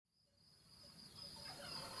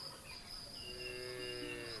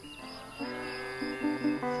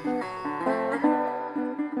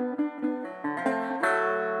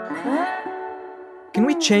Can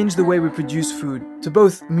we change the way we produce food to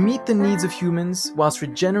both meet the needs of humans whilst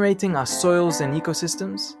regenerating our soils and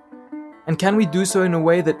ecosystems? And can we do so in a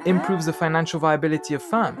way that improves the financial viability of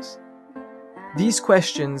farms? These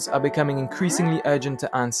questions are becoming increasingly urgent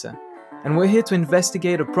to answer, and we're here to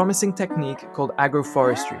investigate a promising technique called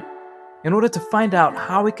agroforestry in order to find out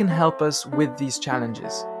how it can help us with these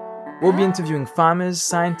challenges. We'll be interviewing farmers,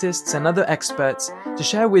 scientists, and other experts to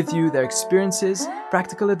share with you their experiences,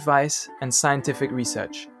 practical advice, and scientific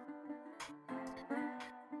research.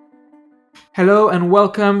 Hello and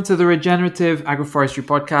welcome to the Regenerative Agroforestry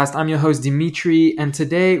Podcast. I'm your host Dimitri, and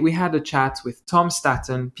today we had a chat with Tom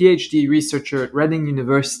Staton, PhD researcher at Reading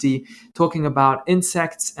University, talking about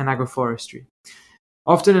insects and agroforestry.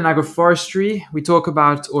 Often in agroforestry, we talk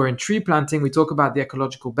about, or in tree planting, we talk about the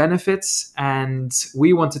ecological benefits, and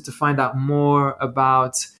we wanted to find out more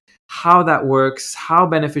about how that works, how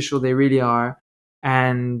beneficial they really are,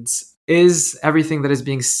 and is everything that is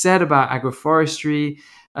being said about agroforestry,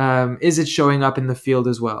 is it showing up in the field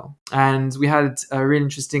as well? And we had a really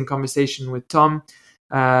interesting conversation with Tom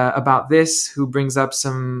about this, who brings up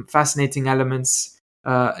some fascinating elements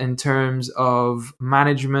in terms of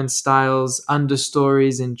management styles,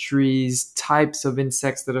 understories in trees, types of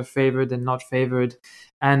insects that are favored and not favored,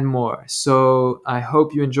 and more. So I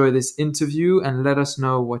hope you enjoy this interview and let us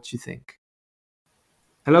know what you think.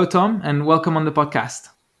 Hello, Tom, and welcome on the podcast.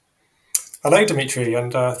 Hello, Dimitri,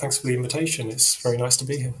 and thanks for the invitation. It's very nice to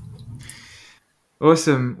be here.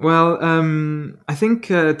 Awesome. Well, I think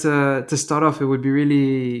to start off, it would be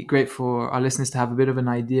really great for our listeners to have a bit of an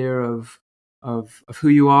idea of who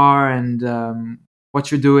you are and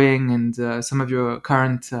what you're doing and some of your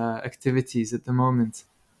current activities at the moment.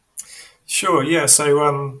 Sure, yeah. So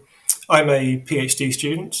I'm a PhD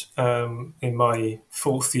student in my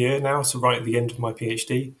fourth year now, so right at the end of my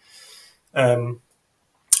PhD.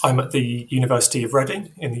 I'm at the University of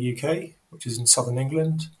Reading in the UK, which is in southern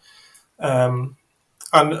England. And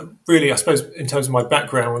really, I suppose, in terms of my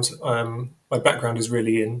background is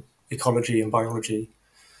really in ecology and biology.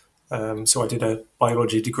 So I did a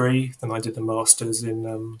biology degree, then I did a master's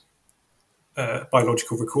in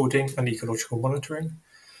biological recording and ecological monitoring.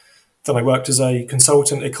 Then I worked as a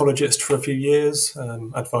consultant ecologist for a few years,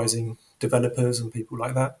 advising developers and people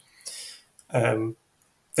like that.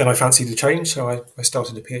 Then I fancied a change, so I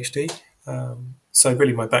started a PhD. So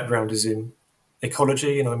really my background is in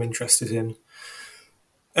ecology, and I'm interested in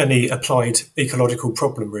any applied ecological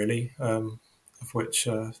problem, really, of which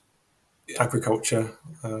agriculture,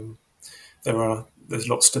 there's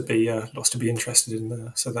lots to be interested in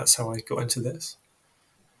there. So that's how I got into this.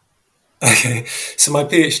 Okay, so my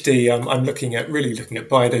PhD, I'm looking at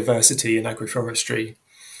biodiversity in agroforestry,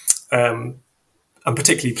 and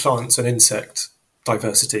particularly plants and insect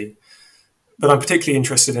diversity. But I'm particularly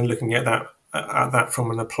interested in looking at that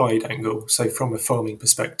from an applied angle. So from a farming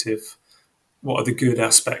perspective, what are the good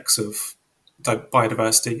aspects of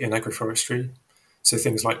biodiversity in agroforestry? So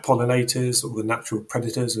things like pollinators or the natural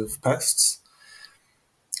predators of pests.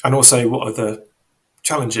 And also what are the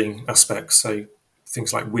challenging aspects? So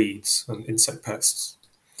things like weeds and insect pests.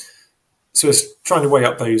 So it's trying to weigh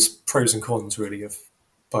up those pros and cons, really, of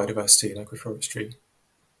biodiversity and agroforestry.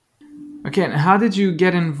 Okay, and how did you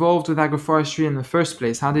get involved with agroforestry in the first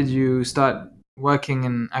place? How did you start working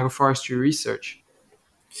in agroforestry research?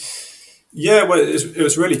 Yeah, well, it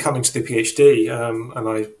was really coming to the PhD, and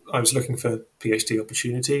I was looking for PhD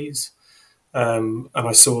opportunities, and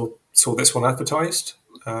I saw this one advertised,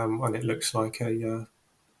 and it looks like a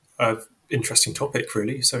interesting topic,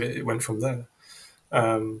 really. So it went from there.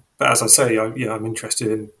 But as I say, I'm interested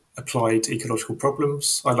in applied ecological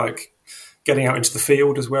problems. I like getting out into the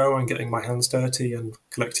field as well and getting my hands dirty and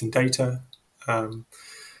collecting data. And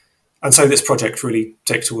so this project really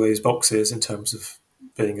ticks all those boxes in terms of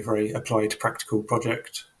being a very applied, practical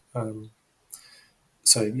project.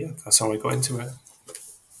 So yeah, that's how I got into it.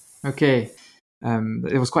 Okay.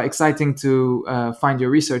 It was quite exciting to find your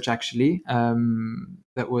research, actually,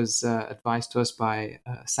 that was advised to us by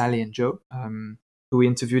Sally and Joe, who we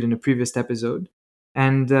interviewed in a previous episode.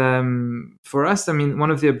 And for us, I mean,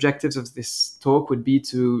 one of the objectives of this talk would be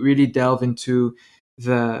to really delve into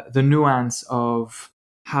the nuance of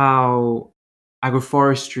how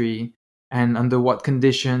agroforestry and under what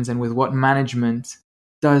conditions and with what management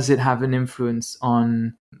does it have an influence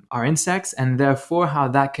on our insects, and therefore how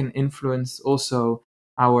that can influence also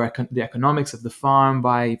the economics of the farm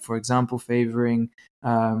by, for example, favoring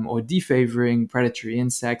or defavoring predatory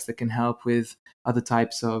insects that can help with other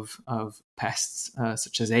types of pests,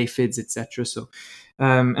 such as aphids, etc. So,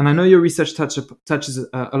 and I know your research touches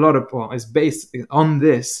a lot of, well, is based on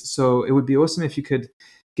this. So it would be awesome if you could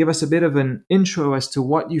give us a bit of an intro as to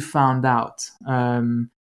what you found out in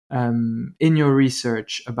your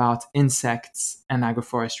research about insects and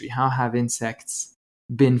agroforestry. How have insects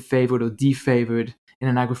been favored or defavored in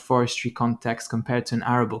an agroforestry context compared to an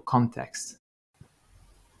arable context?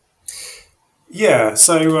 Yeah,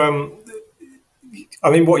 so I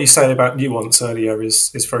mean, what you say about nuance earlier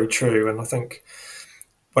is very true, and I think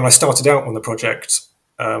when I started out on the project,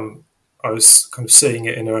 I was kind of seeing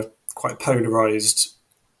it in a quite polarized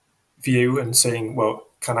view and seeing, well,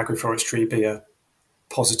 can agroforestry be a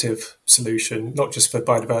positive solution, not just for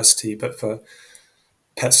biodiversity, but for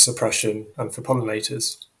pest suppression and for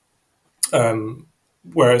pollinators?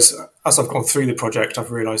 Whereas as I've gone through the project, I've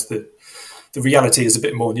realised that the reality is a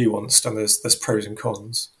bit more nuanced, and there's pros and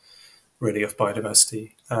cons really of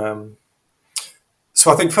biodiversity.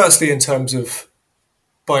 So I think firstly, in terms of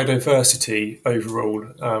biodiversity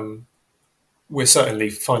overall, we're certainly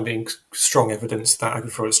finding strong evidence that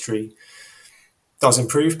agroforestry does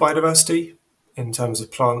improve biodiversity in terms of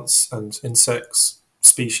plants and insects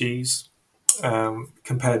species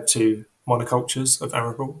compared to monocultures of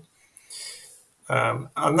arable.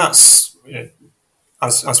 And that's,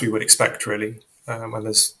 as we would expect, really. And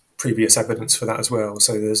there's previous evidence for that as well.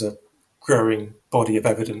 So there's a growing body of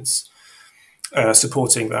evidence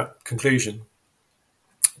supporting that conclusion.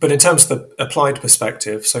 But in terms of the applied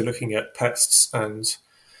perspective, so looking at pests and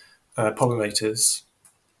pollinators,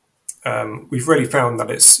 we've really found that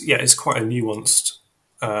it's quite a nuanced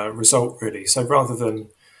result, really. So rather than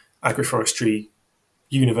agroforestry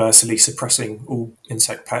universally suppressing all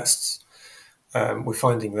insect pests, we're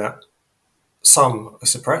finding that some are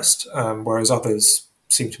suppressed, whereas others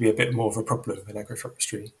seem to be a bit more of a problem in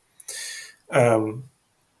agroforestry.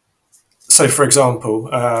 So, for example,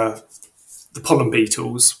 the pollen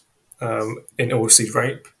beetles in oilseed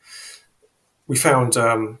rape, we found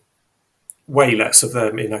way less of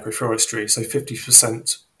them in agroforestry, so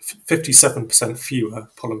 57% fewer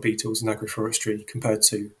pollen beetles in agroforestry compared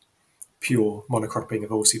to pure monocropping of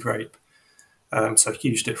oilseed rape. So a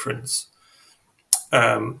huge difference.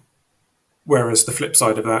 Whereas the flip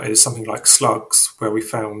side of that is something like slugs, where we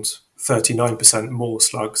found 39% more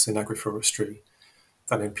slugs in agroforestry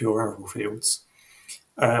than in pure arable fields.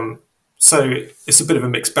 So it's a bit of a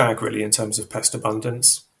mixed bag, really, in terms of pest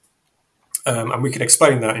abundance. And we can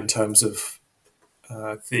explain that in terms of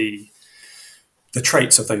the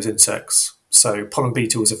traits of those insects. So pollen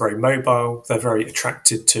beetles are very mobile. They're very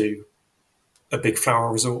attracted to a big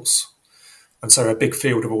flower resource. And so a big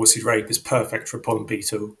field of oilseed rape is perfect for a pollen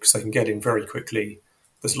beetle because they can get in very quickly.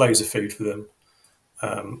 There's loads of food for them.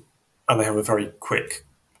 And they have a very quick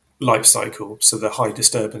life cycle. So the high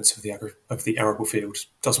disturbance of the arable field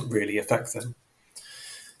doesn't really affect them.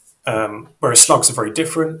 Whereas slugs are very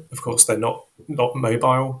different. Of course, they're not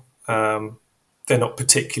mobile. They're not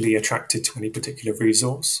particularly attracted to any particular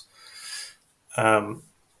resource. And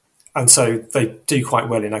so they do quite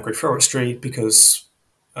well in agroforestry because,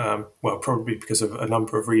 probably because of a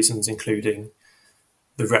number of reasons, including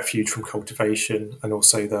the refuge from cultivation and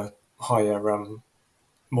also the higher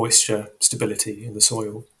moisture stability in the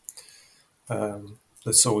soil.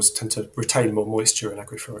 The soils tend to retain more moisture in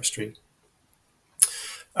agroforestry.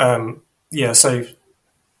 So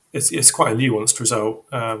it's quite a nuanced result.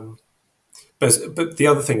 But the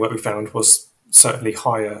other thing that we found was certainly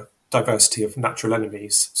higher diversity of natural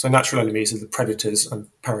enemies. So natural enemies are the predators and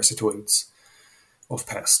parasitoids of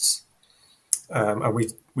pests. And we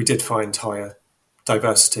did find higher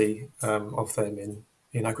diversity of them in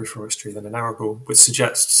agroforestry than in arable, which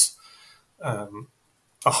suggests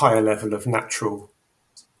a higher level of natural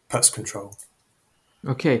pest control.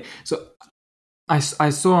 Okay, so I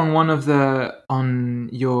saw on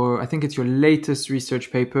your, I think it's your latest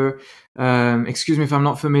research paper. Excuse me if I'm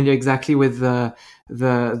not familiar exactly with the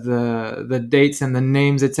dates and the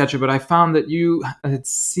names, etc. But I found that you had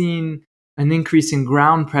seen an increase in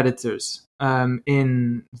ground predators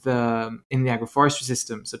in the agroforestry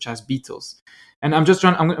system, such as beetles. And I'm just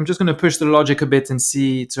going to push the logic a bit and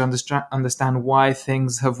see to understand why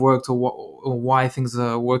things have worked or why things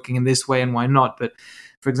are working in this way and why not. But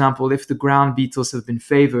for example, if the ground beetles have been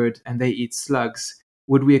favored and they eat slugs,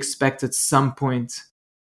 would we expect at some point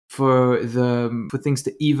for things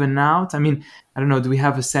to even out? I mean, I don't know. Do we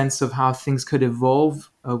have a sense of how things could evolve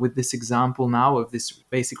with this example now of this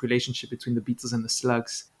basic relationship between the beetles and the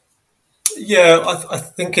slugs? Yeah, I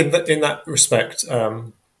think in that respect,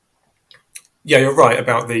 you're right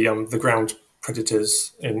about the ground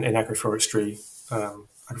predators in agroforestry.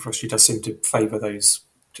 Agroforestry does seem to favour those,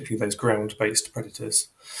 particularly those ground-based predators.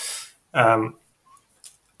 But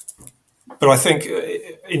I think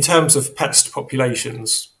in terms of pest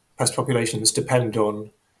populations depend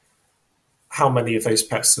on how many of those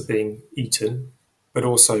pests are being eaten, but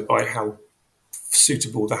also by how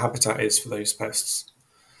suitable the habitat is for those pests.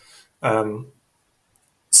 Um,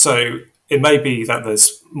 so it may be that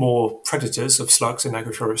there's more predators of slugs in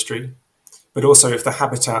agroforestry, but also if the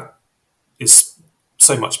habitat is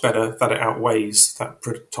so much better that it outweighs that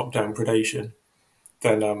top-down predation,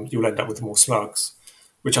 then you'll end up with more slugs,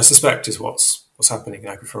 which I suspect is what's happening in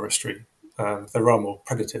agroforestry. There are more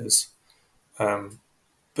predators, but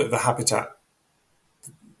the habitat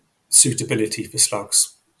suitability for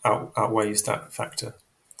slugs outweighs that factor.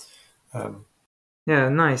 Yeah,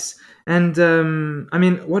 nice. And I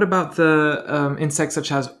mean, what about the insects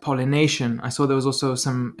such as pollination? I saw there was also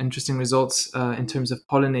some interesting results in terms of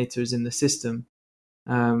pollinators in the system.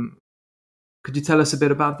 Um, could you tell us a bit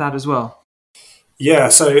about that as well? Yeah,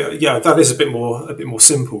 so yeah, that is a bit more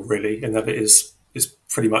simple, really, in that it is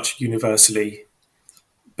pretty much universally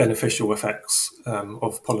beneficial effects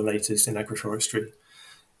of pollinators in agroforestry.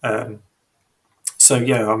 Um, so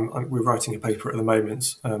yeah, we're writing a paper at the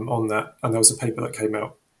moment on that, and there was a paper that came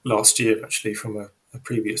out last year actually from a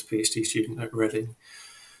previous PhD student at Reading,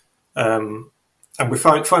 and we're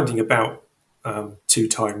finding about 2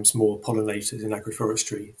 times more pollinators in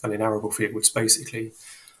agroforestry than in arable fields, basically,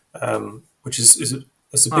 which is a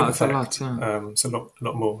Oh, big that's a lot. effect. Yeah. It's a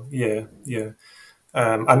lot more. Yeah, yeah.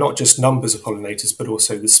 And not just numbers of pollinators, but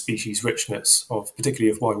also the species richness of,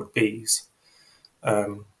 particularly of wild bees.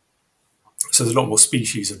 So there's a lot more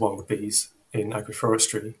species of wild bees in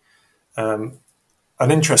agroforestry. And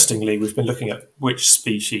interestingly, we've been looking at which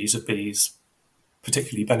species of bees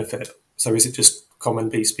particularly benefit. So is it just common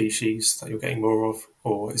bee species that you're getting more of,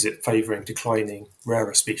 or is it favouring declining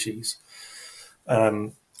rarer species?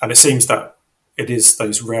 And it seems that it is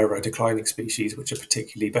those rarer declining species which are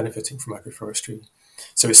particularly benefiting from agroforestry.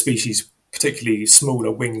 So it's species, particularly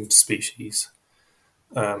smaller winged species,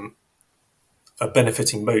 are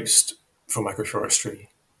benefiting most from agroforestry.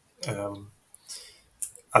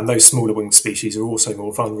 And those smaller winged species are also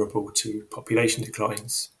more vulnerable to population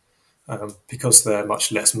declines because they're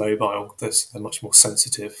much less mobile. They're much more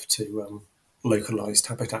sensitive to localized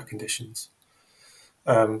habitat conditions.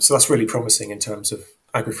 So that's really promising in terms of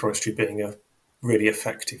agroforestry being a really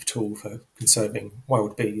effective tool for conserving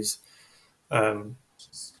wild bees,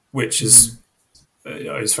 which Mm.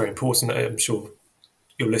 is very important. I'm sure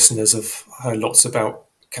your listeners have heard lots about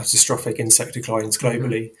catastrophic insect declines Hmm.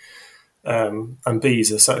 globally, and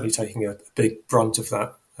bees are certainly taking a big brunt of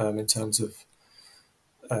that in terms of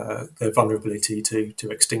their vulnerability to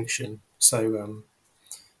extinction. So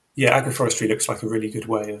yeah, agroforestry looks like a really good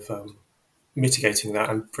way of mitigating that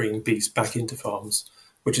and bringing bees back into farms,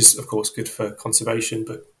 which is of course good for conservation,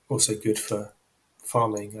 but also good for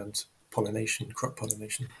farming and pollination, crop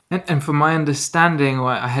pollination. And from my understanding,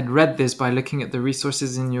 or I had read this by looking at the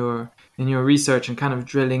resources in your research and kind of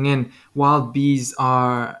drilling in. Wild bees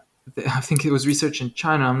are, I think it was research in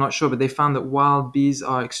China. I'm not sure, but they found that wild bees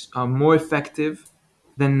are more effective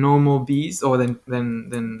than normal bees, or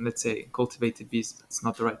than let's say cultivated bees. That's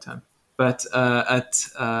not the right term, but at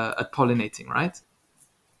pollinating, right?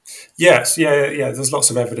 Yes, yeah. There's lots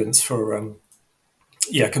of evidence for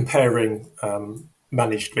comparing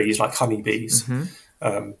managed bees like honeybees.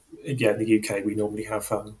 Mm-hmm. Yeah, in the UK we normally have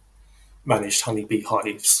managed honeybee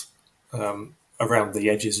hives around the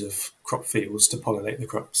edges of crop fields to pollinate the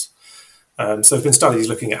crops. So there have been studies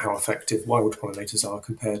looking at how effective wild pollinators are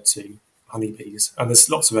compared to honeybees, and there's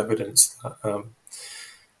lots of evidence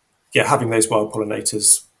that having those wild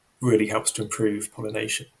pollinators really helps to improve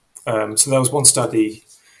pollination. So there was one study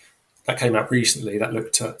that came out recently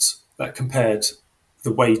that compared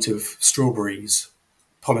the weight of strawberries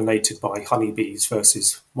pollinated by honeybees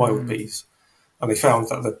versus wild Mm. bees, and they found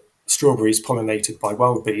that the strawberries pollinated by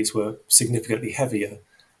wild bees were significantly heavier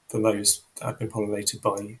than those that had been pollinated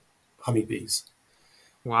by honeybees.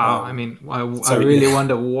 Wow. I mean, I So really yeah,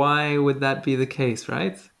 wonder why would that be the case,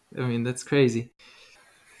 right? I mean, that's crazy.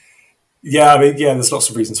 yeah, I mean, yeah, there's lots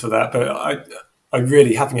of reasons for that, but I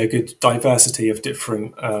really having a good diversity of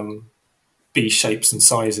different bee shapes and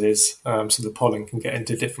sizes, so the pollen can get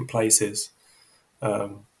into different places,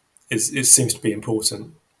 it seems to be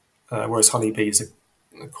important. Whereas honeybees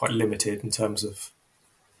are quite limited in terms of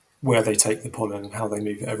where they take the pollen and how they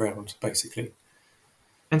move it around, basically.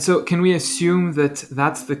 And so, can we assume that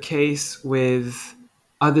that's the case with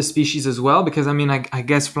other species as well? Because I mean, I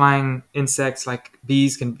guess flying insects like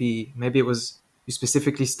bees can be. Maybe it was you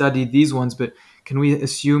specifically studied these ones, but can we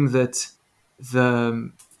assume that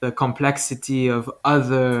the complexity of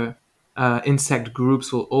other insect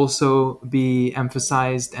groups will also be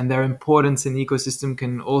emphasized, and their importance in the ecosystem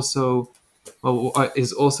can also, well,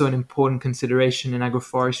 is also an important consideration in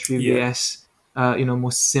agroforestry Yeah, vs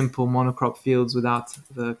more simple monocrop fields without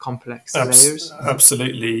the complex layers?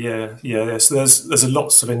 Absolutely, yeah. So there's a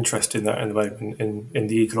lots of interest in that at the moment in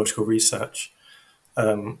the ecological research,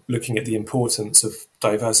 looking at the importance of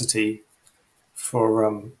diversity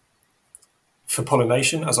for for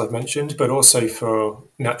pollination, as I've mentioned, but also for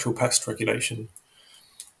natural pest regulation.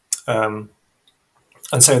 And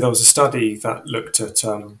so there was a study that looked at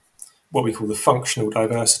what we call the functional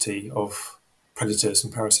diversity of predators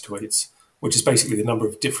and parasitoids, which is basically the number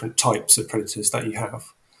of different types of predators that you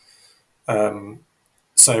have.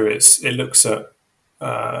 So it looks at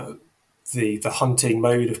the hunting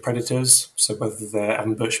mode of predators, so whether they're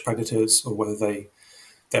ambush predators or whether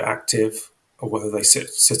they're active or whether they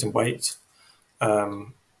sit and wait,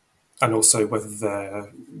 and also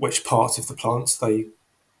which parts of the plants they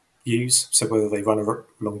use, so whether they run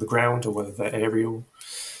along the ground or whether they're aerial,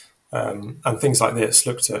 and things like this.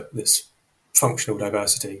 Looked at this functional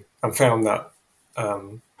diversity and found that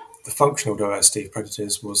the functional diversity of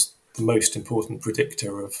predators was the most important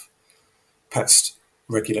predictor of pest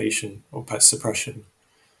regulation or pest suppression,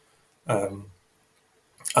 and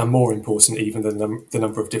more important even than the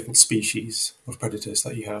number of different species of predators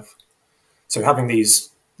that you have. So having these,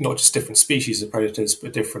 not just different species of predators,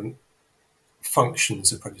 but different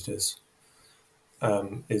functions of predators,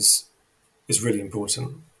 is really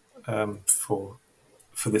important for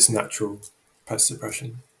this natural pest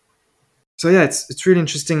suppression. So yeah, it's really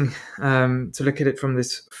interesting to look at it from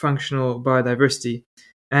this functional biodiversity,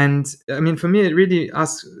 and I mean, for me, it really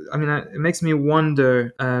asks. I mean, it makes me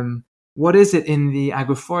wonder, what is it in the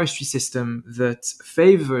agroforestry system that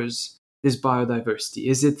favors this biodiversity?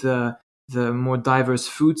 Is it the more diverse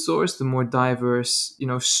food source, the more diverse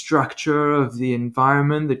structure of the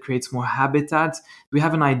environment that creates more habitat? Do we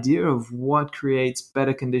have an idea of what creates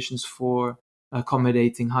better conditions for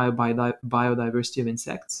accommodating higher biodiversity of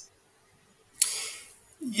insects?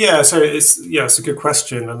 Yeah, so it's a good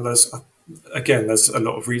question, and there's a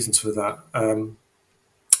lot of reasons for that.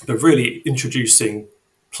 But really, introducing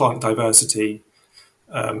plant diversity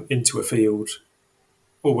into a field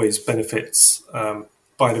always benefits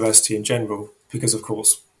biodiversity in general, because of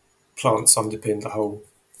course plants underpin the whole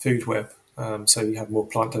food web. So you have more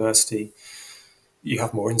plant diversity, you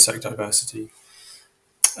have more insect diversity,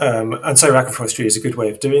 and so agroforestry is a good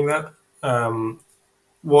way of doing that.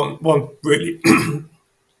 One really,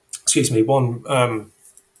 excuse me, one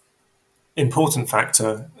important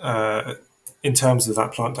factor in terms of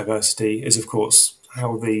that plant diversity is, of course,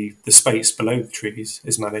 how the space below the trees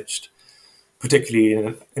is managed, particularly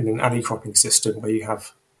in an alley cropping system where you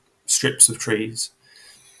have strips of trees.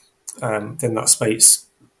 Then that space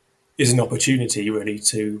is an opportunity really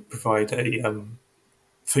to provide a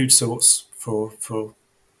food source for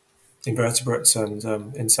invertebrates and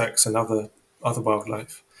insects and other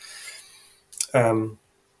wildlife.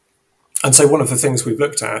 And so one of the things we've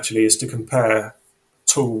looked at actually is to compare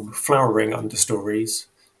tall flowering understories,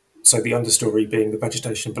 so the understory being the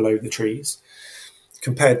vegetation below the trees,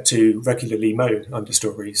 compared to regularly mown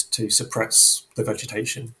understories to suppress the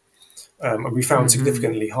vegetation. And we found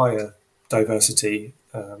significantly higher diversity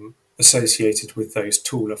associated with those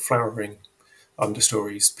taller flowering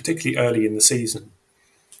understories, particularly early in the season.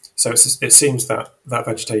 So it seems that that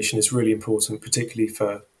vegetation is really important, particularly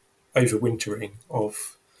for overwintering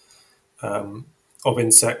of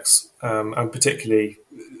insects, and particularly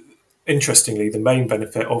interestingly, the main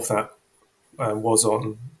benefit of that was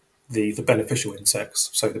on the beneficial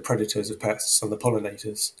insects, so the predators of pests and the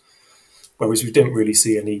pollinators, whereas we didn't really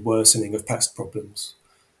see any worsening of pest problems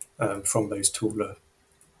from those taller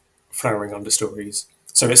flowering understories.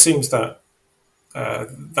 So it seems that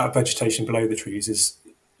that vegetation below the trees is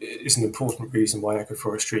an important reason why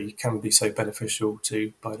agroforestry can be so beneficial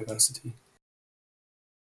to biodiversity.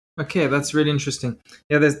 Okay, that's really interesting.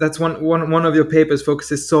 Yeah, that's one of your papers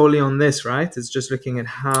focuses solely on this, right? It's just looking at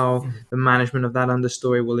how the management of that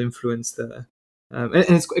understory will influence the, and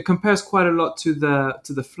it compares quite a lot to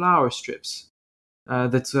the flower strips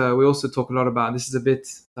that we also talk a lot about. This is a bit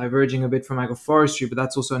diverging a bit from agroforestry, but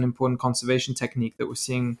that's also an important conservation technique that we're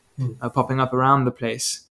seeing popping up around the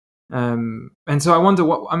place. And so I wonder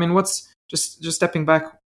what's just stepping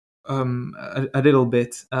back a little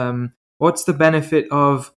bit. What's the benefit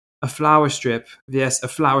of a flower strip vs a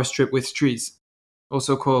flower strip with trees,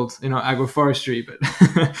 also called agroforestry? But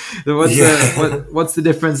Yeah. what's the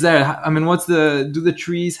difference there? I mean, do the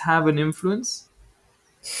trees have an influence?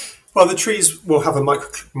 Well, the trees will have a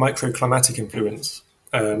microclimatic influence.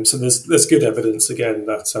 So there's good evidence again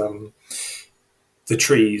that the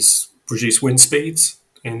trees produce wind speeds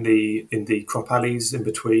in the crop alleys in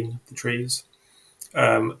between the trees,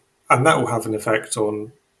 and that will have an effect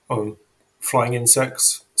on flying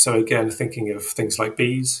insects. So again, thinking of things like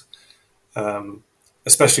bees,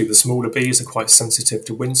 especially the smaller bees are quite sensitive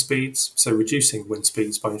to wind speeds. So reducing wind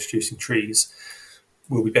speeds by introducing trees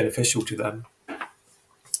will be beneficial to them.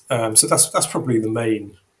 So that's probably the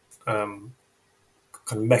main kind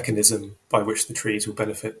of mechanism by which the trees will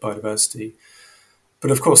benefit biodiversity.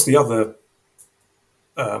 But of course, the other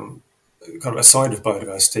kind of aside of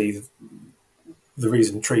biodiversity, the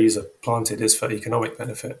reason trees are planted is for economic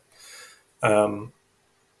benefit, and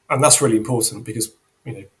that's really important because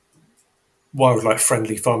you know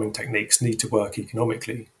wildlife-friendly farming techniques need to work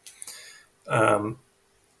economically, and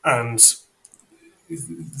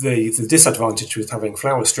the disadvantage with having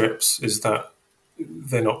flower strips is that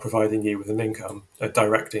they're not providing you with an income, a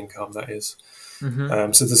direct income, that is.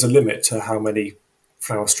 So there's a limit to how many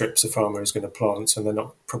flower strips a farmer is going to plant, and they're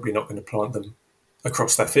probably not going to plant them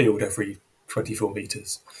across their field every 24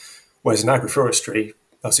 metres. Whereas in agroforestry,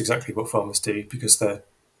 that's exactly what farmers do because they're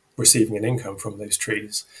receiving an income from those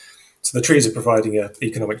trees. So the trees are providing an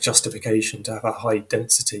economic justification to have a high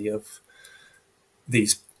density of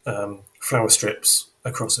these flower strips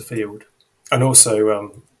across a field, and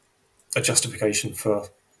also a justification for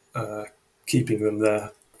keeping them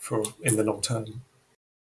there for in the long term.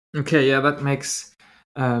 Okay, yeah, that makes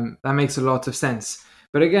a lot of sense.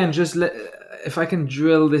 But again, if I can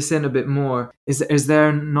drill this in a bit more, is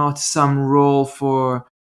there not some role for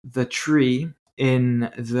the tree in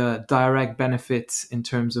the direct benefits in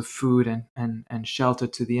terms of food and shelter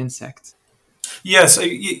to the insect? Yes,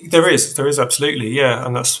 there is absolutely, yeah,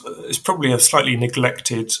 and it's probably a slightly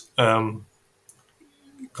neglected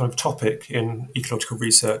kind of topic in ecological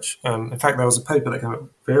research. In fact, there was a paper that came out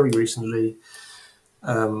very recently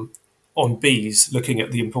on bees, looking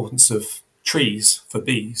at the importance of trees for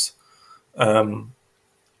bees, and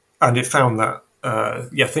it found that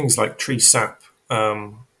things like tree sap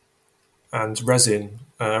and resin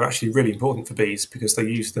are actually really important for bees because they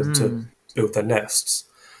use them to build their nests,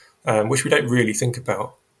 which we don't really think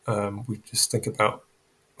about. We just think about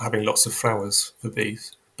having lots of flowers for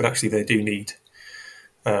bees, but actually they do need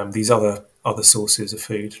these other sources of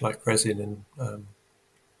food like resin and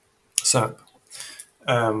sap.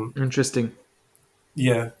 Interesting.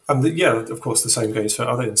 Yeah, and of course, the same goes for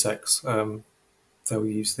other insects. They'll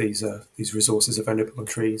use these resources available on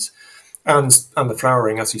trees, and the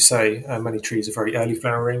flowering, as you say, many trees are very early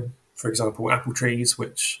flowering. For example, apple trees,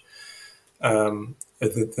 which are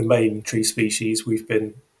the main tree species we've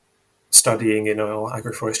been studying in our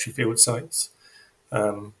agroforestry field sites,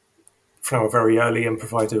 flower very early and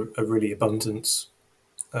provide a really abundant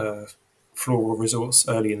floral resource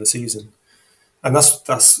early in the season. And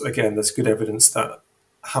that's again, there's good evidence that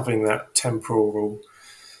having that temporal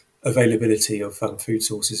availability of food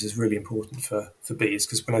sources is really important for bees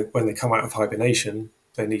because when they come out of hibernation,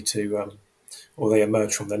 they need to, or they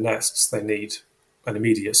emerge from their nests, they need an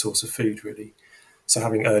immediate source of food really. So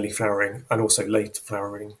having early flowering and also late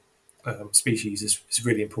flowering species is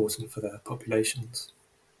really important for their populations.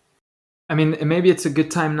 I mean, maybe it's a good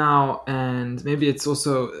time now, and maybe it's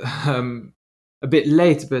also a bit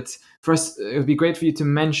late. But first, it would be great for you to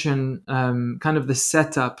mention kind of the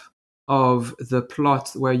setup of the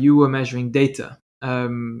plot where you were measuring data.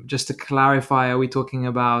 Just to clarify, are we talking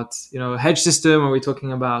about a hedge system? Are we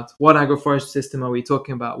talking about what agroforest system are we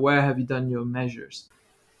talking about? Where have you done your measures?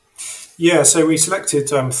 Yeah, so we selected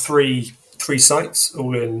three sites,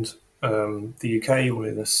 all in the UK, all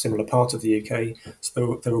in a similar part of the UK.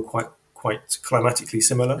 So they're all quite climatically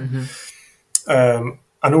similar.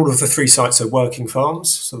 And all of the three sites are working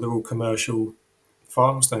farms, so they're all commercial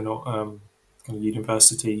farms. They're not kind of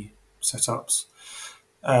university setups.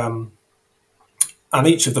 And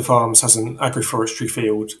each of the farms has an agroforestry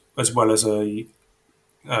field as well as a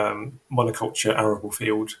monoculture arable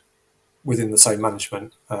field within the same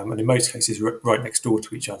management, and in most cases right next door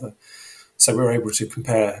to each other. So we were able to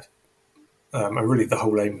compare, and really the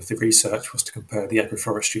whole aim of the research was to compare the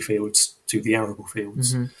agroforestry fields to the arable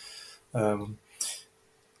fields.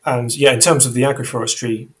 And yeah, in terms of the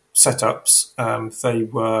agroforestry setups, they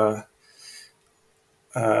were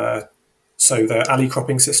so they're alley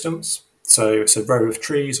cropping systems. So it's a row of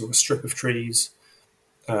trees or a strip of trees.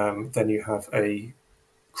 Then you have a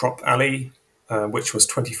crop alley, which was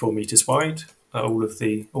 24 meters wide, all of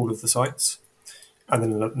the sites, and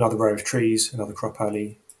then another row of trees, another crop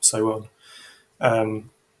alley, so on.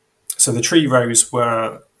 So the tree rows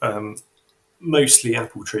were mostly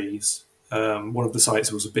apple trees. One of the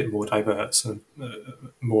sites was a bit more diverse and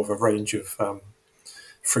more of a range of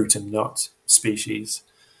fruit and nut species,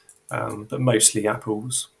 but mostly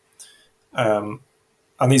apples. And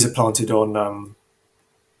these are planted on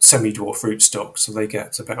semi-dwarf rootstock, so they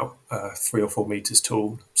get about 3 or 4 meters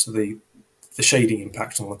tall. So the shading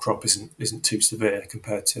impact on the crop isn't too severe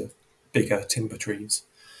compared to bigger timber trees.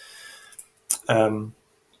 And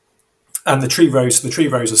the tree rows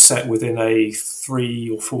are set within a 3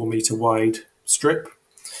 or 4 meter wide strip,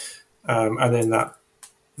 and then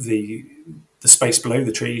the space below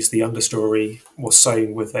the trees, the understory, was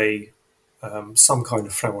sown with some kind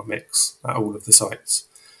of flower mix at all of the sites,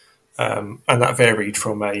 and that varied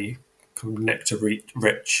from a kind of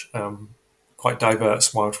nectar-rich, quite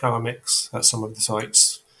diverse wildflower mix at some of the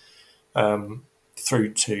sites,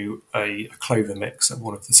 through to a clover mix at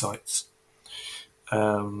one of the sites.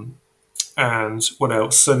 And what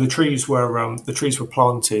else? So the trees were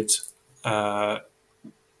planted.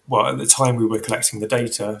 Well, at the time we were collecting the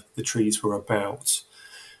data, the trees were about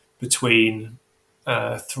between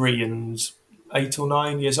 3 and 8 or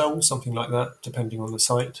 9 years old, something like that, depending on the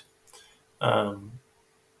site.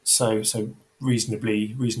 So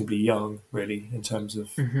reasonably young, really, in terms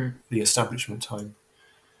of the establishment time.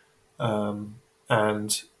 And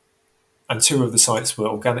 2 of the sites were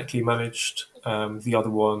organically managed. The other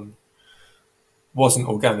one wasn't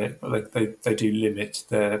organic, but they do limit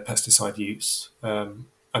their pesticide use,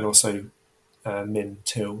 and also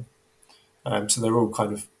min-till. So they're all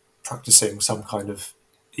kind of practicing some kind of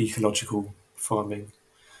ecological farming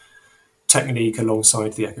technique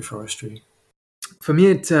alongside the agroforestry. For me,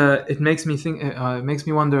 it makes me think. It makes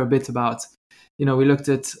me wonder a bit about. We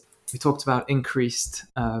talked about increased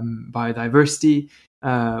biodiversity.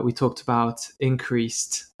 We talked about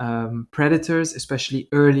increased predators, especially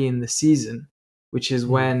early in the season, which is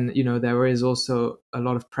when there is also a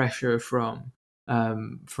lot of pressure from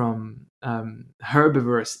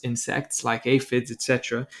herbivorous insects like aphids,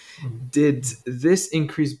 etc. Did this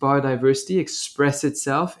increased biodiversity express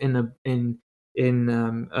itself in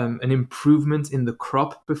an improvement in the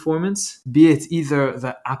crop performance, be it either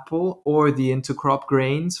the apple or the intercrop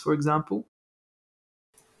grains, for example?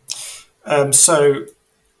 So,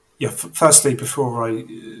 firstly, before I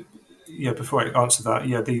answer that,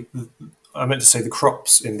 I meant to say the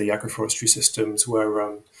crops in the agroforestry systems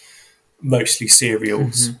were mostly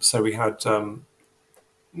cereals. So we had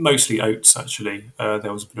mostly oats, actually.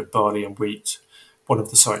 There was a bit of barley and wheat. One of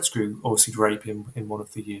the sites grew oilseed rape in one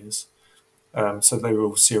of the years. So they were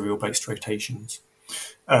all cereal-based rotations.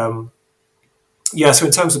 So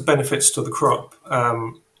in terms of benefits to the crop,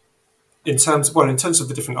 in terms of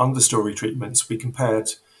the different understory treatments, we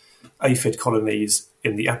compared aphid colonies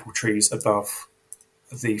in the apple trees above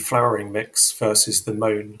the flowering mix versus the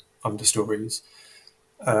mown understories.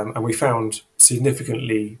 And we found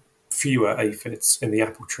significantly fewer aphids in the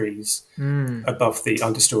apple trees above the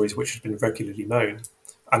understories which had been regularly mown,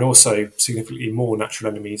 and also significantly more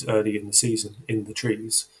natural enemies early in the season in the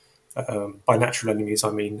trees. By natural enemies,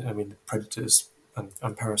 I mean predators and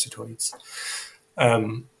parasitoids.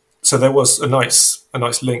 So there was a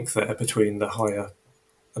nice link there between the higher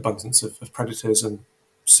abundance of predators and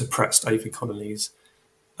suppressed aphid colonies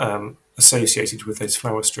associated with those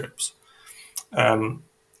flower strips.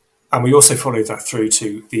 And we also followed that through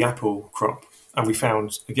to the apple crop, and we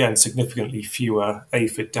found, again, significantly fewer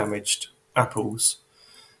aphid-damaged apples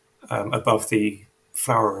above the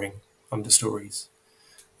flowering understories.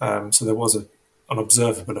 So there was an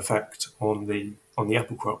observable effect on the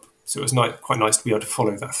apple crop. So it was quite nice to be able to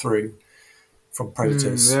follow that through from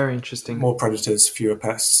predators. Very interesting. More predators, fewer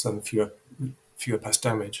pests, and fewer pest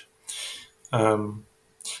damage.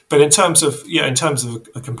 But in terms of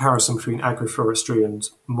a comparison between agroforestry and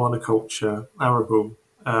monoculture arable,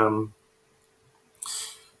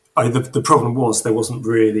 the problem was there wasn't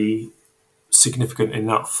really significant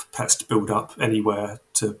enough pest build-up anywhere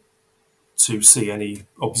to see any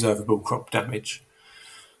observable crop damage.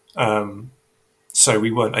 So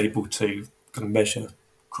we weren't able to kind of measure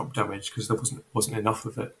crop damage because there wasn't enough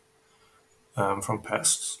of it from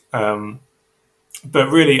pests. But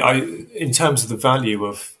really, in terms of the value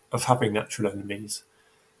of having natural enemies,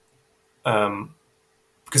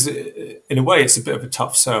 because in a way it's a bit of a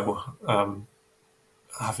tough sell,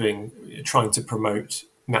 trying to promote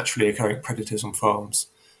naturally occurring predators on farms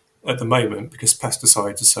at the moment, because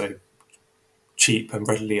pesticides are so cheap and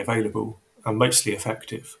readily available and mostly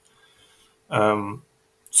effective. So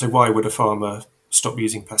why would a farmer stop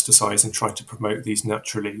using pesticides and try to promote these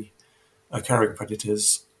naturally occurring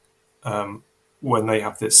predators when they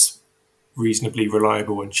have this reasonably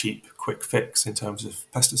reliable and cheap quick fix in terms of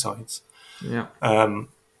pesticides? Yeah. And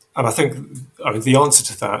I think the answer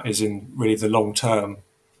to that is in really the long-term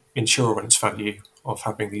insurance value of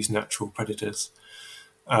having these natural predators,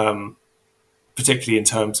 particularly in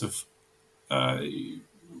terms of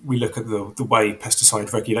we look at the way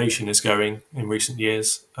pesticide regulation is going in recent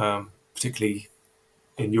years, particularly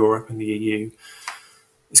in Europe and the EU.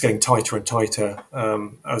 It's getting tighter and tighter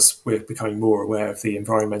as we're becoming more aware of the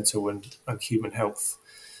environmental and human health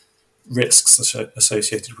risks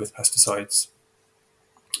associated with pesticides,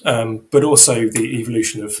 but also the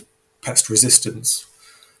evolution of pest resistance.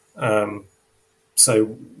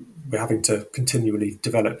 So we're having to continually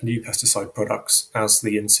develop new pesticide products as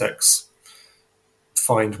the insects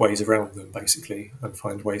find ways around them, basically, and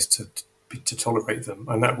find ways to tolerate them,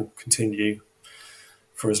 and that will continue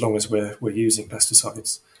for as long as we're using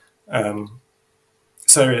pesticides.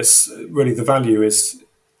 So it's really the value is,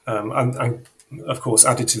 and of course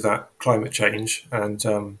added to that climate change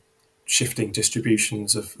and shifting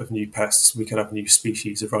distributions of new pests. We could have new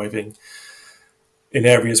species arriving in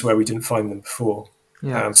areas where we didn't find them before.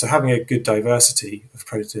 Yeah. So having a good diversity of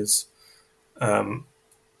predators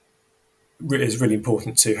is really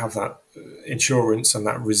important to have that insurance and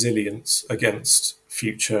that resilience against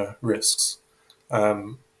future risks.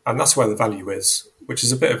 And that's where the value is, which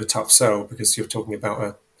is a bit of a tough sell because you're talking about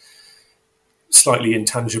a slightly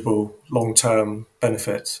intangible long-term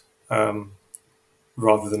benefit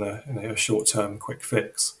rather than a short-term quick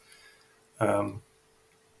fix.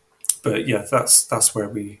 But yeah, that's where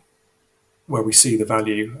we see the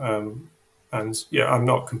value. And yeah, I'm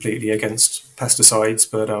not completely against pesticides,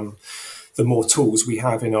 but the more tools we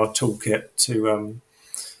have in our toolkit to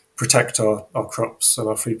protect our crops and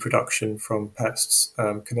our food production from pests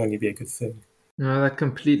can only be a good thing. No, that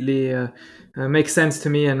completely makes sense to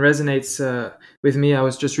me and resonates with me. I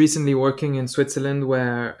was just recently working in Switzerland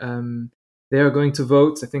where they are going to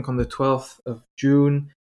vote, I think on the 12th of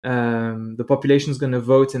June. The population is going to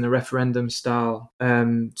vote in a referendum style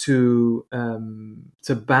to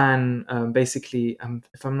ban basically,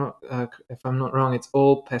 if I'm not wrong, it's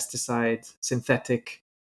all synthetic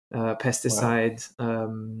pesticide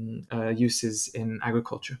uses in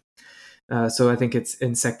agriculture. So I think it's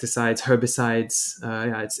insecticides, herbicides.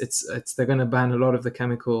 It's they're going to ban a lot of the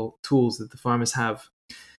chemical tools that the farmers have,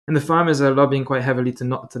 and the farmers are lobbying quite heavily to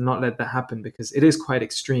not let that happen because it is quite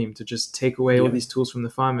extreme to just take away all these tools from the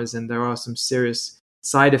farmers, and there are some serious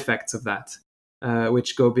side effects of that,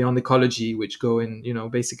 which go beyond ecology, which go in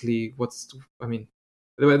basically that's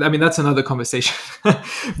another conversation.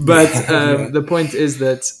 But the point is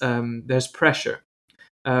that there's pressure.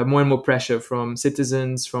 More and more pressure from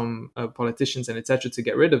citizens, from politicians, and etc., to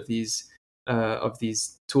get rid of these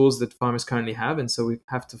tools that farmers currently have, and so we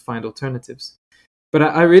have to find alternatives. But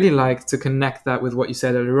I really like to connect that with what you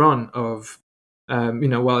said earlier on. Of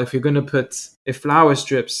if you're going to if flower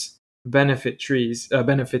strips benefit trees,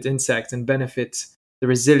 benefit insects, and benefit the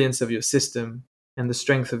resilience of your system and the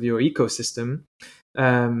strength of your ecosystem,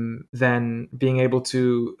 then being able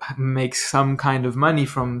to make some kind of money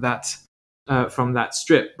from that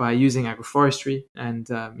strip by using agroforestry. And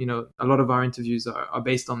a lot of our interviews are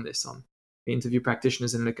based on this. On we interview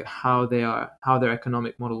practitioners and look at how their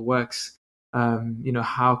economic model works.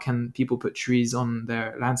 How can people put trees on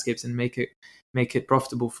their landscapes and make it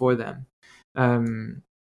profitable for them?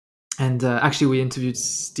 And actually, we interviewed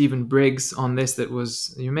Stephen Briggs on this.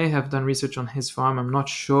 You may have done research on his farm. I'm not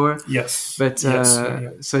sure. Yes. But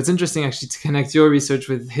so it's interesting actually to connect your research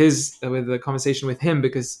with the conversation with him,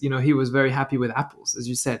 because he was very happy with apples, as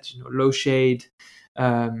you said. Low shade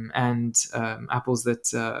and apples that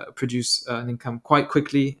produce an income quite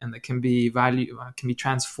quickly and that can be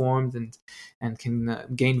transformed and can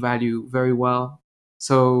gain value very well.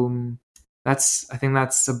 So I think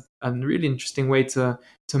that's a really interesting way to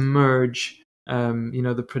merge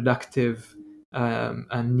the productive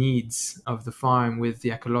needs of the farm with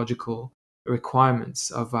the ecological requirements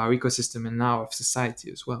of our ecosystem and now of society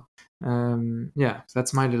as well. So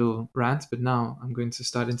that's my little rant, but now I'm going to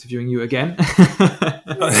start interviewing you again.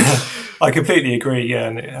 I completely agree. Yeah,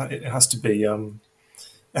 and it has to be it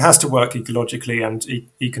has to work ecologically and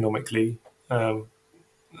economically.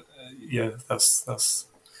 That's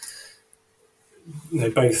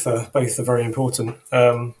both are very important.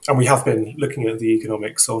 And we have been looking at the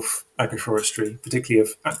economics of agroforestry, particularly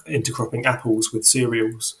of intercropping apples with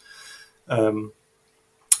cereals.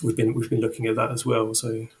 We've been looking at that as well.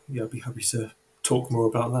 So yeah, I'd be happy to talk more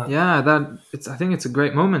about that. Yeah, I think it's a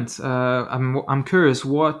great moment. I'm curious,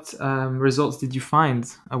 what results did you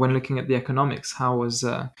find when looking at the economics? How was?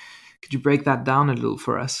 Could you break that down a little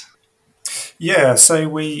for us? Yeah, so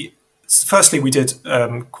we did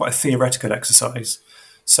quite a theoretical exercise.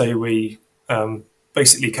 So we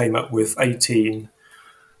basically came up with 18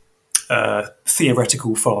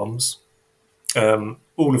 theoretical farms,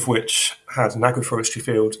 all of which had an agroforestry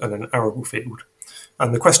field and an arable field.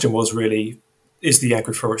 And the question was really, is the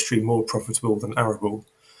agroforestry more profitable than arable?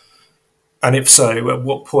 And if so, at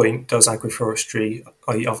what point does agroforestry,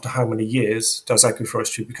 i.e., after how many years, does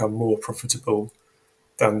agroforestry become more profitable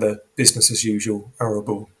than the business as usual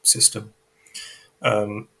arable system?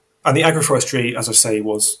 And the agroforestry, as I say,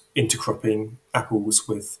 was intercropping apples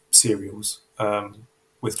with cereals,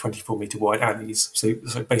 with 24-metre wide alleys. So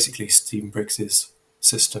basically, Stephen Briggs's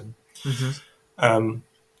system. Mm-hmm.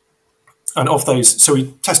 And of those, so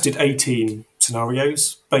we tested 18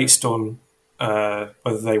 scenarios based on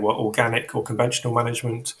whether they were organic or conventional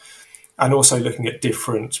management, and also looking at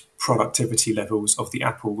different productivity levels of the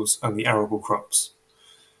apples and the arable crops.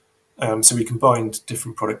 So we combined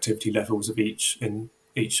different productivity levels of each in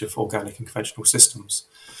each of organic and conventional systems.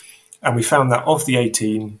 And we found that of the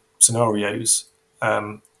 18 scenarios,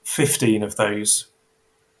 15 of those,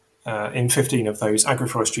 in 15 of those,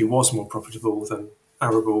 agroforestry was more profitable than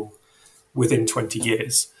arable within 20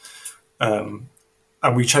 years.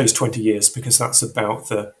 And we chose 20 years because that's about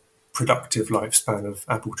the productive lifespan of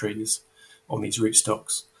apple trees on these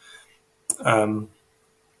rootstocks.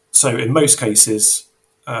 So in most cases,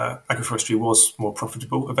 agroforestry was more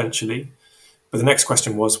profitable eventually. But the next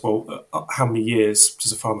question was, well, how many years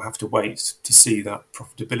does a farmer have to wait to see that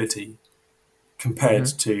profitability compared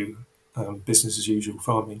Mm-hmm. to business as usual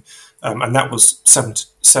farming? And that was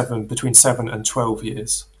between 7 and 12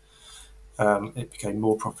 years. It became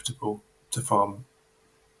more profitable to farm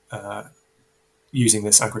using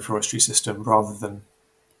this agroforestry system rather than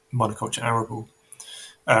monoculture arable.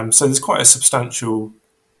 So there's quite a substantial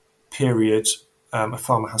period a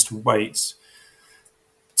farmer has to wait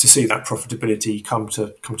to see that profitability come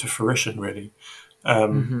to fruition, really.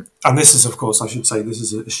 Mm-hmm. And this is, of course, I should say, this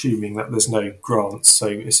is assuming that there's no grants. So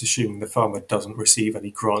it's assuming the farmer doesn't receive any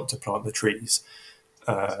grant to plant the trees,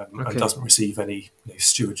 and Okay. doesn't receive any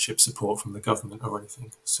stewardship support from the government or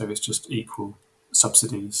anything. So it's just equal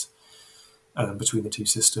subsidies between the two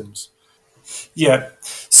systems. Yeah.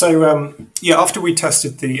 So after we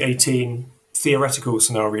tested the 18 theoretical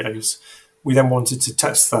scenarios, we then wanted to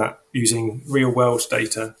test that using real world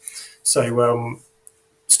data. So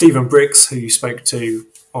Stephen Briggs, who you spoke to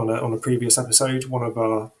on a previous episode, one of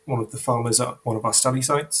the farmers at one of our study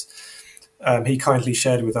sites, he kindly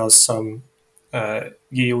shared with us some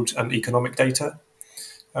yield and economic data.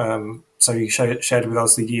 So he shared with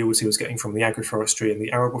us the yields he was getting from the agroforestry and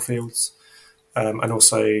the arable fields, and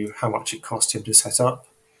also how much it cost him to set up.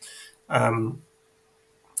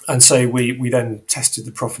 And so we then tested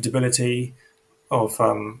the profitability of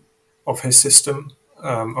his system,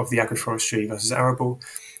 of the agroforestry versus arable,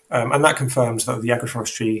 and that confirms that the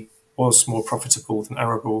agroforestry was more profitable than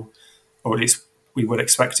arable, or at least we would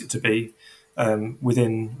expect it to be,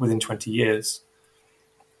 within 20 years.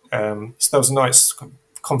 So that was a nice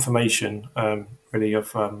confirmation, really,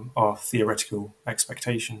 of our theoretical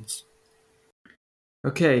expectations.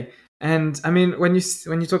 Okay. And I mean, when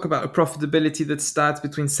you talk about a profitability that starts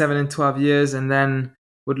between 7 and 12 years and then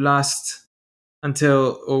would last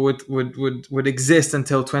until, or would exist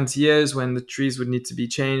until 20 years when the trees would need to be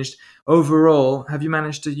changed. Overall, have you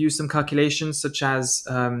managed to use some calculations such as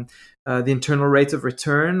the internal rate of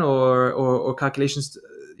return, or calculations,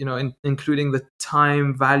 including the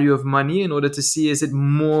time value of money, in order to see, is it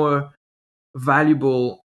more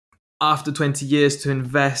valuable after 20 years to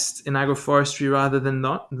invest in agroforestry rather than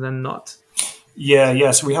not? Yeah.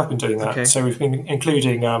 So we have been doing that. Okay. So we've been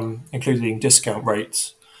including discount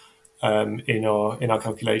rates in our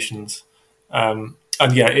calculations. And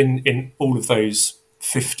yeah, in all of those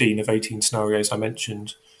 15 of 18 scenarios I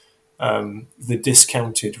mentioned, the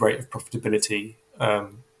discounted rate of profitability,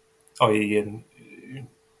 i.e., in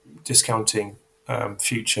discounting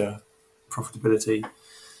future profitability,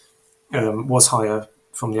 was higher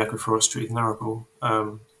from the agroforestry than arable.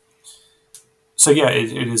 So yeah,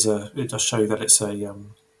 it does show that it's a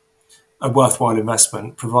worthwhile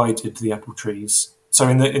investment, provided the apple trees. So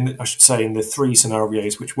I should say, in the three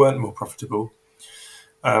scenarios which weren't more profitable,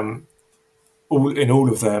 all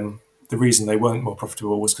of them, the reason they weren't more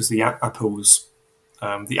profitable was because the apple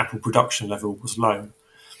production level was low.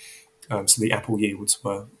 So the apple yields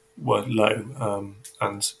were low,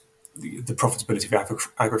 and the profitability of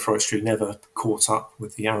agroforestry never caught up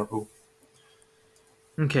with the arable.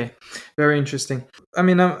 Okay, very interesting. I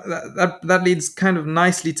mean, that leads kind of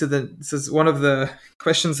nicely to this is one of the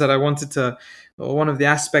questions that I wanted to, or one of the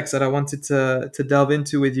aspects that I wanted to delve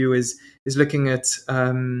into with you is looking at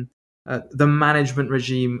the management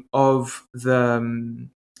regime of the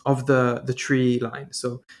tree line.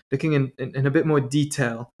 So looking in a bit more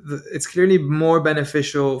detail, it's clearly more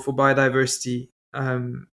beneficial for biodiversity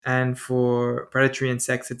and for predatory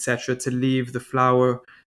insects, etc., to leave the flower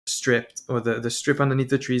stripped, or the strip underneath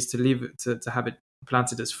the trees, to leave it, to have it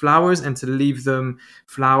planted as flowers, and to leave them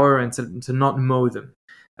flower, and to not mow them.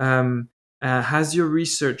 Has your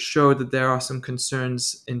research showed that there are some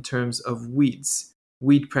concerns in terms of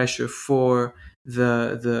weed pressure for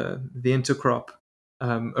the intercrop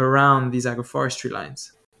around these agroforestry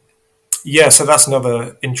lines? Yeah, so that's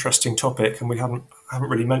another interesting topic, and we haven't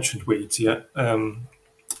really mentioned weeds yet.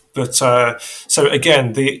 So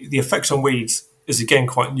again, the effect on weeds is again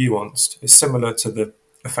quite nuanced. It's similar to the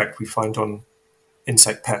effect we find on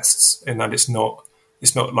insect pests in that it's not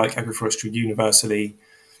like agroforestry universally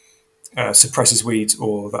suppresses weeds,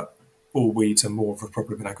 or that all weeds are more of a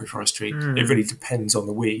problem in agroforestry. It really depends on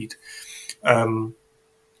the weed.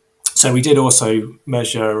 So we did also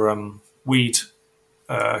measure weed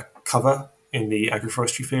cover in the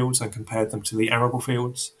agroforestry fields and compared them to the arable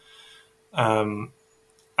fields, and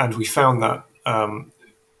we found that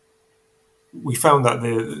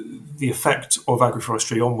the effect of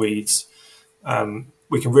agroforestry on weeds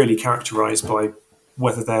we can really characterise by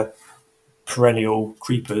whether they're perennial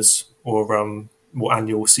creepers or more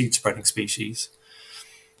annual seed spreading species.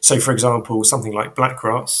 So, for example, something like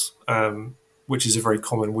blackgrass, which is a very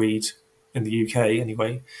common weed in the UK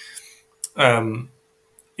anyway,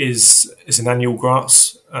 is an annual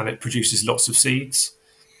grass, and it produces lots of seeds.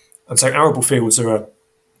 And so arable fields we're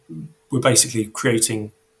basically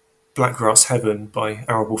creating blackgrass heaven by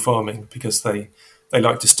arable farming, because they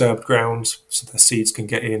like disturbed ground, so their seeds can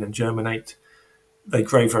get in and germinate. They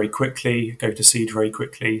grow very quickly, go to seed very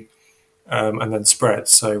quickly, and then spread.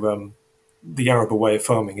 So the arable way of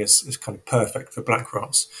farming is kind of perfect for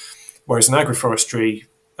blackgrass. Whereas in agroforestry,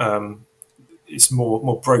 it's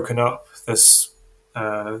more broken up. There's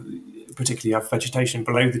particularly have vegetation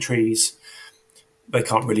below the trees. They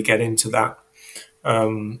can't really get into that.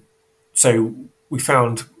 So we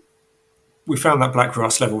found that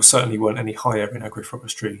blackgrass levels certainly weren't any higher in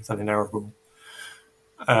agroforestry than in arable.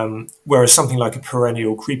 Whereas something like a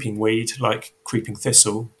perennial creeping weed, like creeping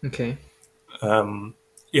thistle, Okay.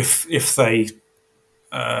 if they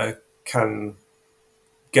can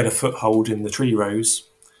get a foothold in the tree rows,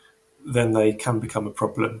 then they can become a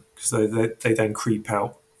problem, because they then creep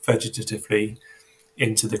out vegetatively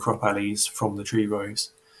into the crop alleys from the tree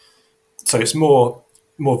rows. So it's more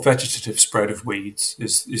vegetative spread of weeds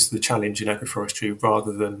is the challenge in agroforestry,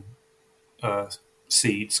 rather than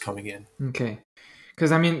seeds coming in. Okay.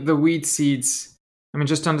 Because I mean, the weed seeds. I mean,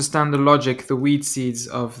 just to understand the logic, the weed seeds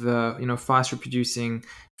of the fast reproducing,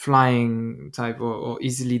 flying type, or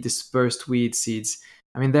easily dispersed weed seeds.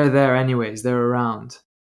 I mean, they're there anyways. They're around,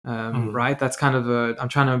 right? That's kind of I'm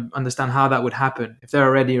trying to understand how that would happen. If they're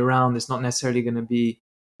already around, it's not necessarily going to be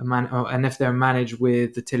and if they're managed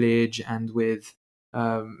with the tillage and with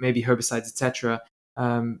maybe herbicides, etc.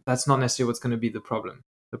 That's not necessarily what's going to be the problem.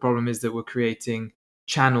 The problem is that we're creating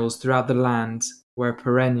channels throughout the land where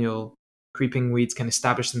perennial creeping weeds can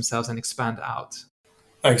establish themselves and expand out.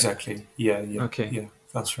 Exactly. Yeah. Okay. Yeah.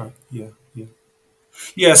 That's right. Yeah.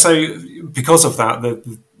 Yeah. So because of that,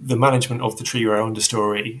 the management of the tree row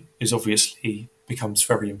understory is obviously becomes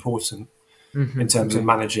very important in terms of Okay.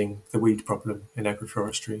 managing the weed problem in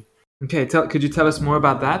agroforestry. Okay. Could you tell us more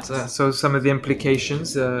about that? So some of the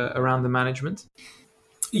implications around the management.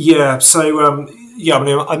 Yeah. So yeah, I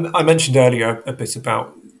mean, I mentioned earlier a bit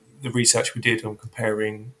about the research we did on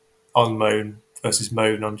comparing unmown versus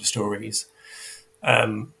mown understories,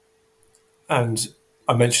 and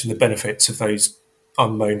I mentioned the benefits of those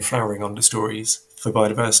unmown flowering understories for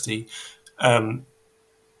biodiversity.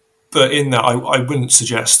 But in that, I wouldn't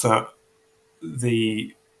suggest that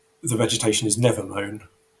the vegetation is never mown.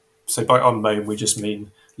 So by unmown, we just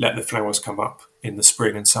mean let the flowers come up in the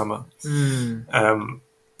spring and summer.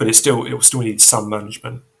 But it will still need some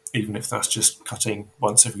management, even if that's just cutting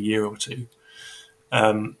once every year or two.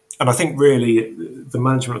 And I think really the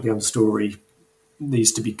management of the understory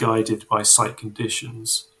needs to be guided by site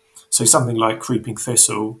conditions. So something like creeping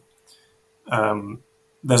thistle,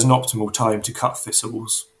 there's an optimal time to cut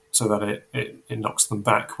thistles so that it knocks them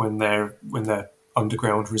back when their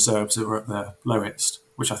underground reserves are at their lowest,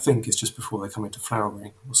 which I think is just before they come into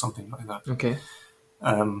flowering or something like that. Okay.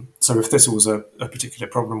 So if thistles are a particular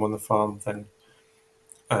problem on the farm, then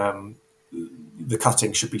the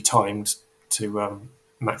cutting should be timed to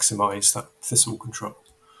maximise that thistle control.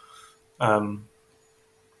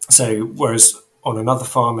 So whereas on another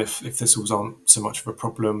farm, if thistles aren't so much of a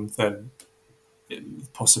problem, then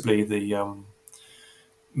possibly the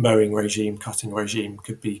mowing regime, cutting regime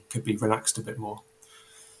could be relaxed a bit more.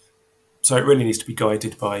 So it really needs to be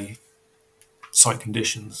guided by site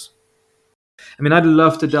conditions. I mean, I'd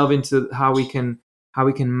love to delve into how we can how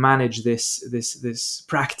we can manage this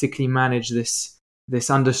practically manage this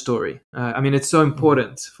understory. I mean, it's so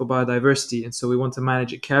important for biodiversity, and so we want to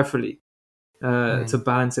manage it carefully to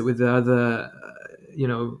balance it with the other,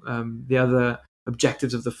 the other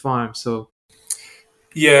objectives of the farm. So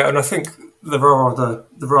Yeah, and I think there are other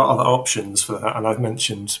options for that, and I've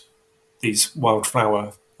mentioned these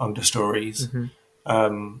wildflower understories.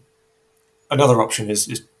 Another option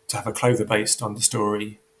is to have a clover-based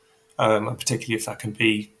understory, and particularly if that can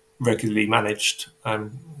be regularly managed.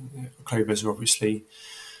 Clovers are obviously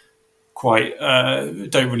quite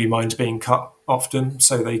don't really mind being cut often,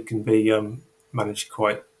 so they can be managed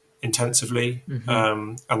quite intensively,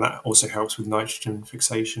 and that also helps with nitrogen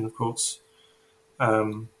fixation, of course.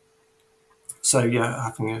 So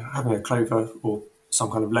yeah, having a clover or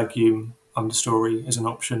some kind of legume understory is an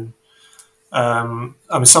option. I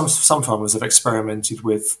mean, some farmers have experimented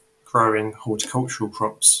with growing horticultural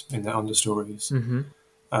crops in their understories, and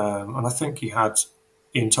I think you had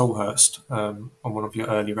Ian Tolhurst on one of your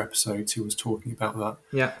earlier episodes who was talking about that.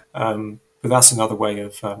 yeah. But that's another way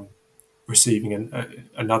of receiving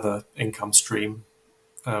another income stream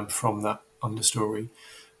from that understory.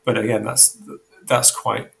 But again, that's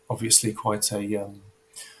quite obviously quite a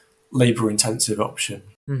labour-intensive option.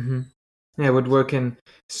 Yeah, it would work in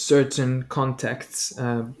certain contexts.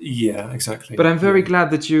 Yeah, exactly. But I'm very glad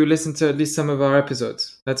that you listened to at least some of our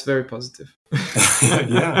episodes. That's very positive.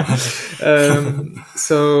 Yeah.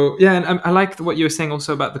 So yeah, and I liked what you were saying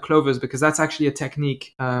also about the clovers, because that's actually a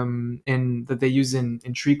technique in that they use in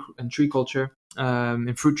tree culture,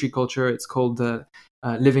 in fruit tree culture. It's called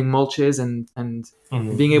living mulches, and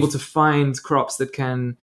being able to find crops that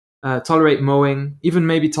can tolerate mowing, even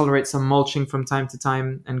maybe tolerate some mulching from time to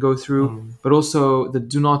time and go through, but also that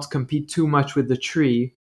do not compete too much with the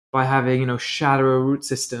tree by having shallower root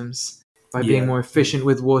systems, by being more efficient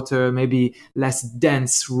with water, maybe less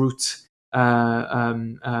dense root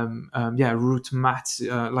root mat,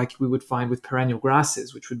 like we would find with perennial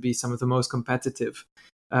grasses, which would be some of the most competitive,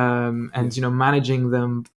 and managing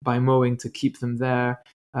them by mowing to keep them there.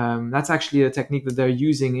 That's actually a technique that they're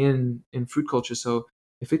using in fruit culture. So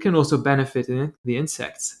if it can also benefit the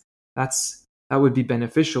insects, that would be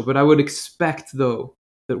beneficial. But I would expect, though,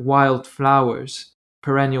 that wild flowers,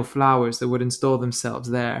 perennial flowers that would install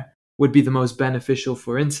themselves there, would be the most beneficial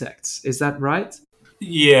for insects. Is that right?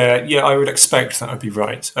 Yeah, I would expect that would be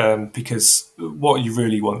right, because what you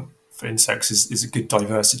really want for insects is a good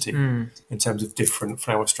diversity in terms of different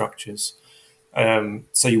flower structures.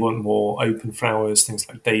 So you want more open flowers, things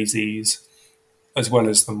like daisies, as well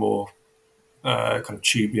as the more kind of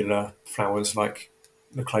tubular flowers like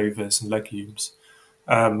the clovers and legumes.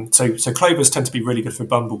 So clovers tend to be really good for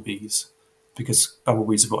bumblebees because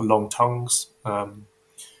bumblebees have got long tongues,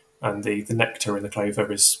 and the nectar in the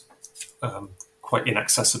clover is quite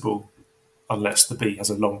inaccessible unless the bee has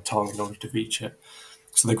a long tongue in order to reach it.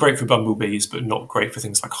 So they're great for bumblebees, but not great for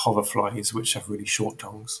things like hoverflies, which have really short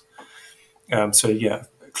tongues. So yeah,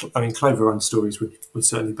 I mean, clover understories would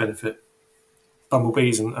certainly benefit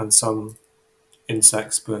bumblebees and some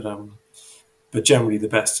insects, but generally the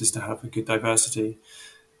best is to have a good diversity.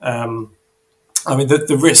 I mean,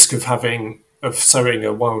 the risk of sowing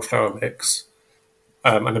a wildflower mix,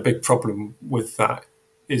 and a big problem with that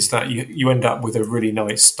is that you end up with a really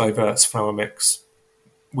nice diverse flower mix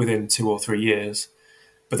within 2 or 3 years,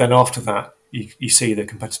 but then after that you see the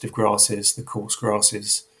competitive grasses, the coarse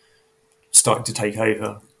grasses, starting to take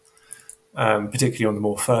over, particularly on the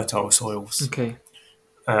more fertile soils. Okay.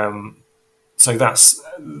 So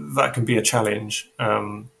that can be a challenge,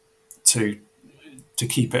 to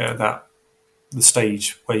keep it at the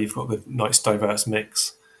stage where you've got the nice diverse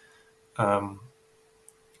mix. And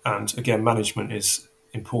again, management is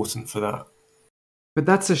important for that. But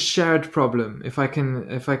that's a shared problem. If I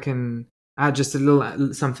can add just a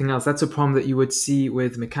little something else, that's a problem that you would see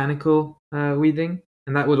with mechanical weeding,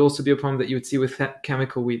 and that would also be a problem that you would see with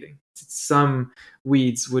chemical weeding. Some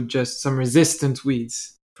weeds some resistant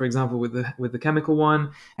weeds, for example, with the chemical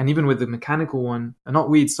one, and even with the mechanical one, not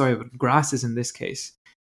weeds, sorry, but grasses in this case,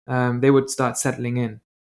 they would start settling in.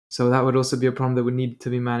 So that would also be a problem that would need to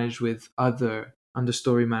be managed with other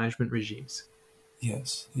understory management regimes.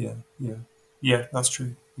 Yes, yeah, that's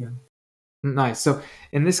true. Yeah. Nice. So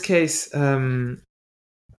in this case,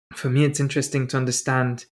 for me, it's interesting to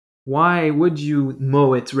understand, why would you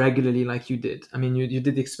mow it regularly like you did? I mean, you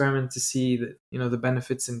did the experiment to see that the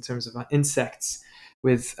benefits in terms of insects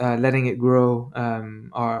with letting it grow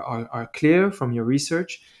are clear from your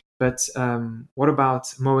research. But what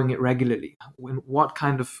about mowing it regularly? What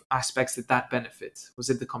kind of aspects did that benefit?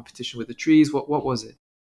 Was it the competition with the trees? What was it?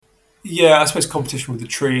 Yeah, I suppose competition with the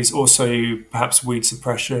trees, also perhaps weed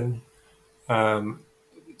suppression. Um,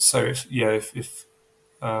 so if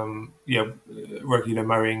regular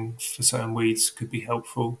mowing for certain weeds could be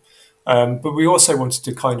helpful. But we also wanted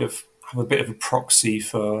to kind of have a bit of a proxy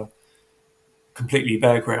for completely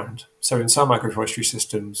bare ground. So in some agroforestry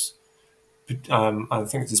systems, I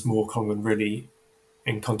think this is more common really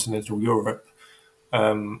in continental Europe.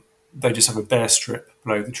 They just have a bare strip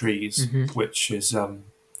below the trees, Hmm. which is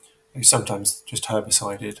sometimes just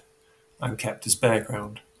herbicided and kept as bare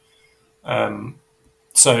ground.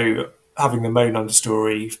 So having the mown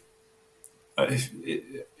understory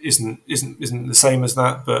isn't the same as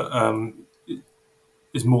that, but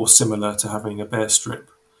is more similar to having a bare strip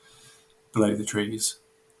below the trees.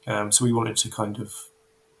 So we wanted to kind of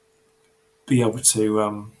be able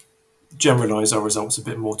to generalize our results a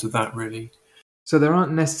bit more to that, really. So there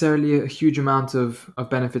aren't necessarily a huge amount of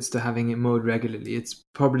benefits to having it mowed regularly. It's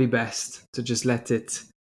probably best to just let it,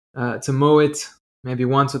 to mow it maybe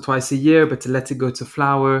once or twice a year, but to let it go to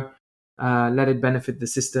flower, let it benefit the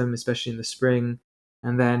system, especially in the spring,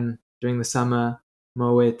 and then during the summer,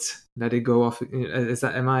 mow it, let it go off. Is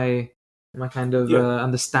that am I kind of Yeah.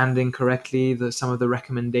 understanding correctly some of the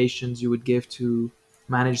recommendations you would give to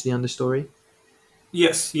manage the understory?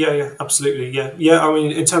 Yes. Yeah. Yeah. Absolutely. Yeah. Yeah. I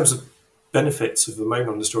mean, in terms of benefits of the mown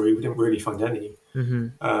understory, we didn't really find any. Hmm.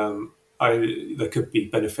 There could be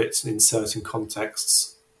benefits in certain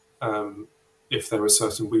contexts um, if there were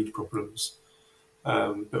certain weed problems,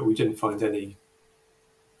 but we didn't find any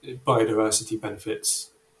biodiversity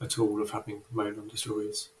benefits at all of having mown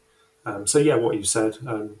understories. So yeah, what you said,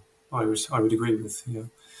 I would agree with. You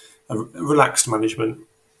know, a relaxed management.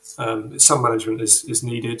 Some management is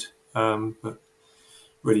needed, but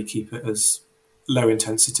really keep it as low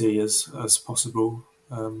intensity as possible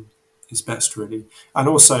is best, really. And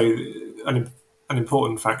also, an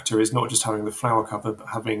important factor is not just having the flower cover, but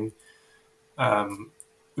having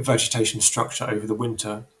vegetation structure over the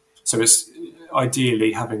winter. So it's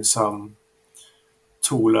ideally having some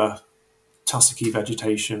taller, tussocky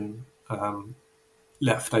vegetation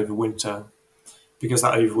left over winter, because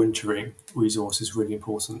that overwintering resource is really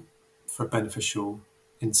important for beneficial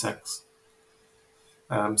insects.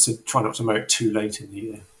 So try not to mow it too late in the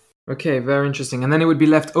year. Okay, very interesting. And then it would be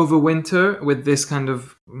left over winter with this kind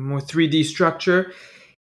of more 3D structure,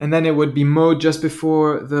 and then it would be mowed just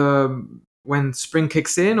before the when spring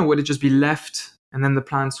kicks in, or would it just be left and then the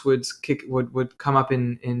plants would come up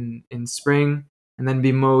in spring and then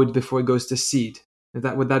be mowed before it goes to seed?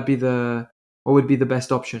 Would that be the what would be the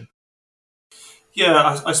best option?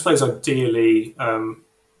 Yeah, I suppose ideally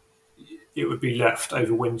it would be left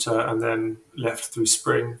over winter and then left through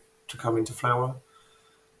spring to come into flower,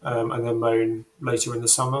 and then mown later in the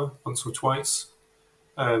summer once or twice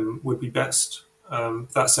would be best.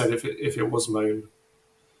 That said, if it was mown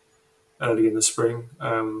early in the spring,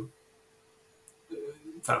 I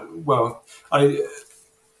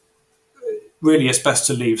really it's best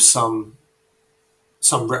to leave some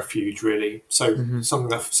refuge really. So Hmm. something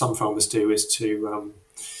that some farmers do is to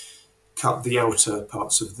cut the outer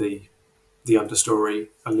parts of the understory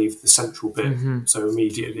and leave the central bit. Hmm. So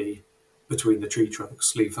immediately between the tree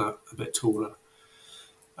trunks, leave that a bit taller.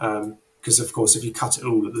 Because of course, if you cut it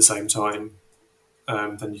all at the same time,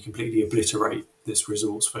 then you completely obliterate this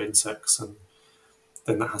resource for insects, and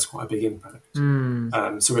then that has quite a big impact.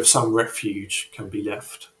 Mm. So if some refuge can be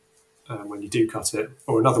left when you do cut it,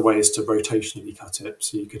 or another way is to rotationally cut it.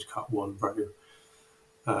 So you could cut one row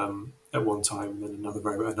at one time, and then another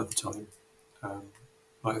row at another time, um,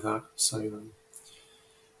 like that. So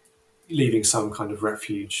leaving some kind of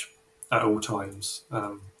refuge at all times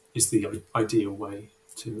is the ideal way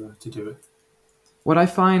to do it. What I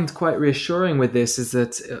find quite reassuring with this is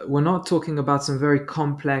that we're not talking about some very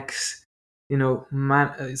complex,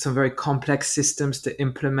 some very complex systems to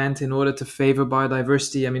implement in order to favor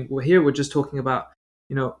biodiversity. I mean, we're just talking about,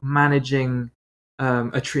 managing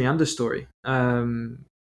a tree understory. And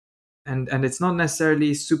it's not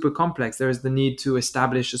necessarily super complex. There is the need to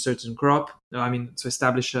establish a certain crop. I mean, to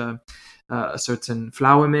establish a certain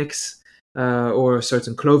flower mix or a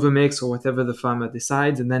certain clover mix or whatever the farmer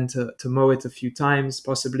decides, and then to mow it a few times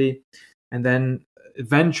possibly, and then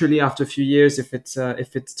eventually after a few years, if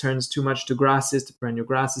it turns too much to grasses, to perennial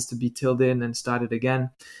grasses, to be tilled in and started again.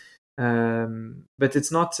 But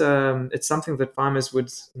it's not. It's something that farmers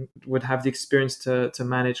would have the experience to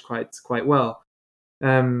manage quite well.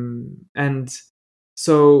 And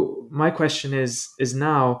so my question is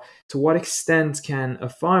now, to what extent can a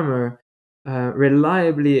farmer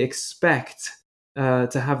reliably expect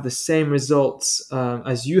to have the same results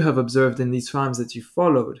as you have observed in these farms that you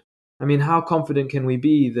followed? I mean, how confident can we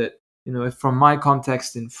be that if from my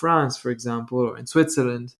context in France, for example, or in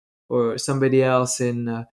Switzerland, or somebody else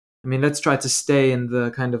let's try to stay in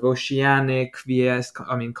the kind of oceanic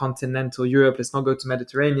continental Europe. Let's not go to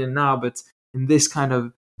Mediterranean now, but in this kind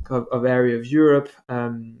of area of Europe,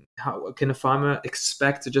 how can a farmer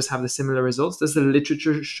expect to just have the similar results? Does the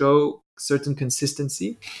literature show certain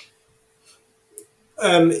consistency?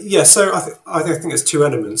 So I think there's two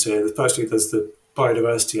elements here. Firstly, there's the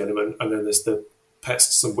biodiversity element, and then there's the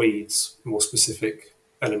pests and weeds, more specific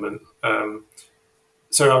element.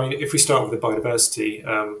 If we start with the biodiversity,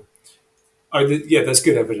 there's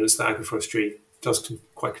good evidence that agroforestry does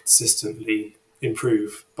quite consistently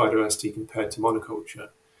improve biodiversity compared to monoculture.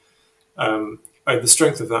 The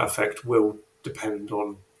strength of that effect will depend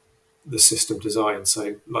on the system design.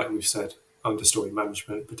 So, like we've said, understory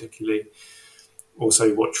management, particularly.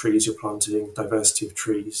 Also, what trees you're planting, diversity of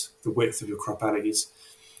trees, the width of your crop alleys,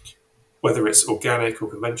 whether it's organic or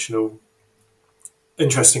conventional.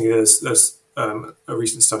 Interestingly, there's a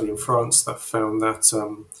recent study in France that found that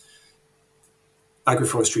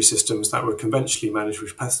agroforestry systems that were conventionally managed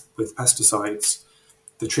with pesticides,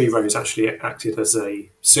 the tree rows actually acted as a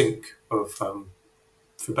sink for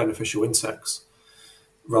beneficial insects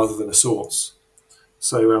rather than a source.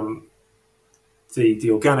 So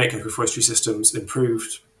the organic agroforestry systems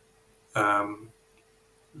improved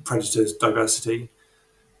predators diversity,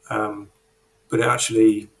 but it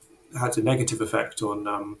actually had a negative effect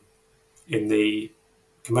on in the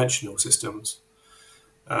conventional systems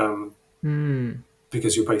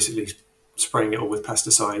because you're basically spraying it all with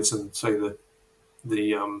pesticides, and so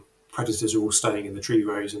the predators are all staying in the tree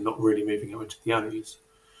rows and not really moving out into the alleys.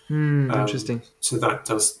 Interesting. So that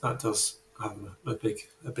does have a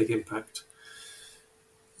big impact.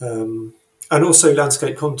 And also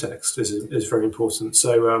landscape context is very important.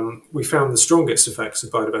 So we found the strongest effects of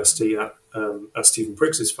biodiversity at Stephen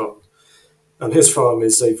Briggs's farm, and his farm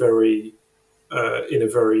is in a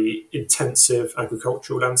very intensive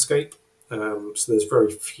agricultural landscape. So there's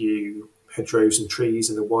very few hedgerows and trees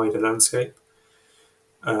in the wider landscape.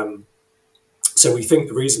 So we think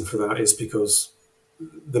the reason for that is because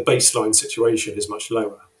the baseline situation is much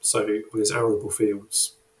lower. So on his arable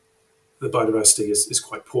fields, the biodiversity is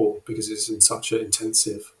quite poor because it's in such an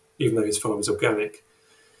intensive, even though his farm is organic,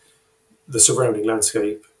 the surrounding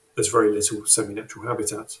landscape, there's very little semi-natural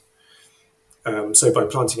habitat. So by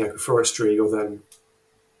planting agroforestry,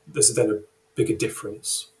 there's then a bigger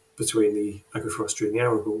difference between the agroforestry and the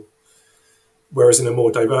arable. Whereas in a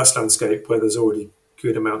more diverse landscape where there's already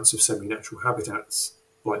good amounts of semi-natural habitats,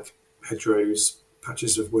 like hedgerows,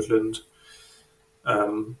 patches of woodland,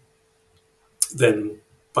 then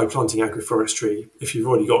by planting agroforestry, if you've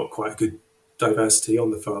already got quite a good diversity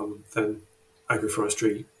on the farm, then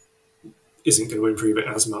agroforestry isn't going to improve it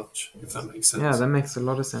as much, if that makes sense. Yeah, that makes a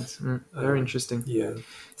lot of sense. Very interesting. Yeah.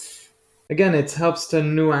 Again, it helps to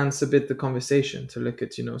nuance a bit the conversation, to look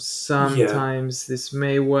at, sometimes this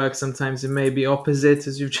may work, sometimes it may be opposite,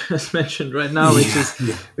 as you've just mentioned right now,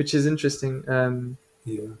 which is interesting. The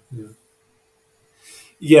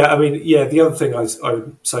other thing I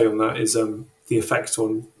would say on that is the effect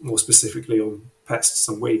more specifically on pests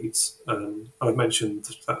and weeds. I've mentioned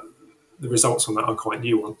that the results on that are quite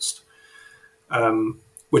nuanced,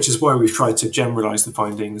 which is why we've tried to generalize the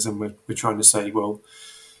findings, and we're trying to say, well,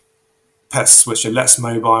 pests which are less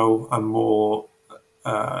mobile and more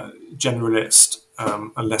generalist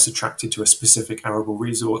and less attracted to a specific arable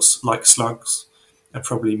resource, like slugs, are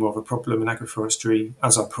probably more of a problem in agroforestry,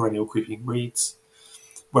 as are perennial creeping weeds.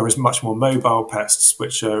 Whereas much more mobile pests,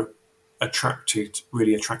 which are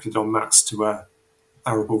really attracted en masse to a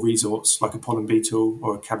arable resource, like a pollen beetle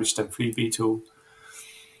or a cabbage stem flea beetle,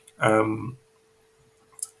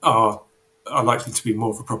 are likely to be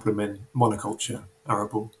more of a problem in monoculture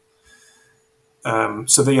arable.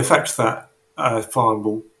 So the effect that a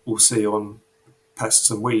farm will see on pests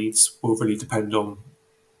and weeds will really depend on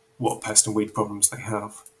what pest and weed problems they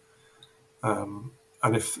have.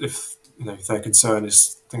 And if their concern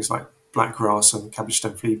is things like blackgrass and cabbage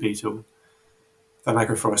stem flea beetle, then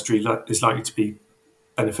agroforestry is likely to be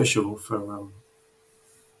beneficial for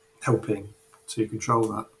helping to control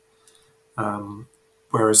that.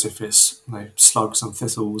 Whereas if it's slugs and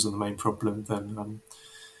thistles are the main problem, then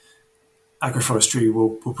agroforestry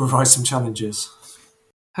will provide some challenges.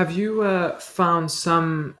 Have you found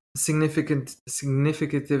some significant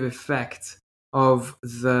effect of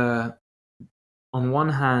on one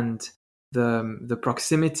hand, the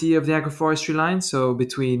proximity of the agroforestry line, so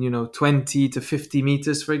between 20 to 50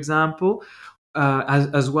 meters, for example,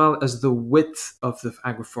 as well as the width of the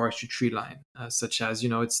agroforestry tree line, such as,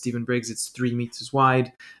 at Stephen Briggs, it's 3 meters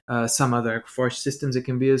wide. Some other agroforestry systems, it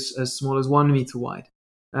can be as small as 1 meter wide.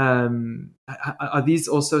 Are these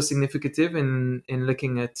also significant in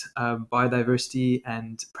looking at biodiversity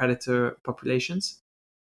and predator populations?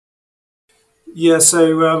 Yeah,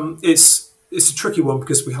 so it's a tricky one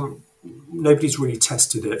because nobody's really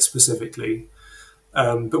tested it specifically,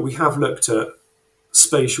 but we have looked at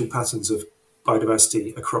spatial patterns of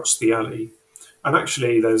biodiversity across the alley, and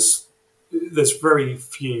actually there's very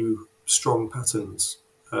few strong patterns,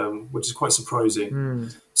 which is quite surprising.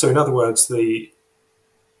 Mm, So in other words, the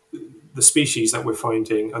species that we're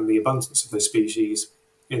finding and the abundance of those species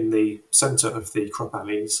in the centre of the crop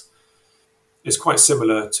alleys is quite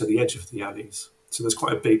similar to the edge of the alleys. So there's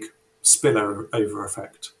quite a big spillover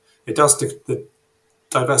effect. The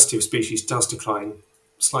diversity of species does decline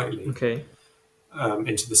slightly okay.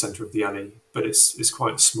 into the centre of the alley, but it's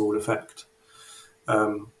quite a small effect.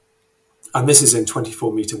 And this is in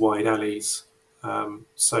 24-metre wide alleys.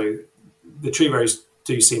 So the tree rows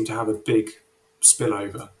do seem to have a big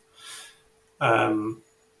spillover.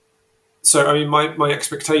 So, I mean, my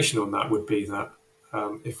expectation on that would be that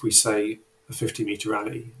if we say a 50-metre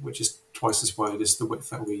alley, which is twice as wide as the width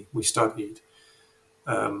that we studied,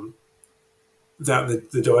 that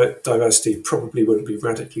the diversity probably wouldn't be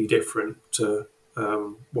radically different to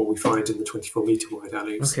what we find in the 24-metre wide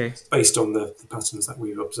alleys, Okay. based on the patterns that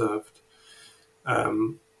we've observed.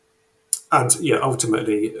 And yeah,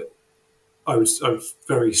 ultimately, I would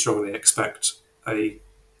very strongly expect a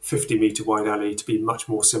 50-metre wide alley to be much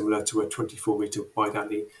more similar to a 24-metre wide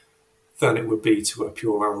alley than it would be to a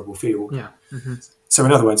pure arable field. Yeah. Mm-hmm. So,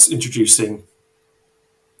 in other words, introducing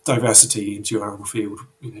diversity into your arable field,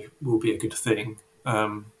 will be a good thing.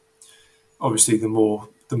 Obviously, the more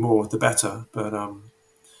the better, but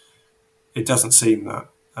it doesn't seem that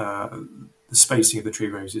the spacing of the tree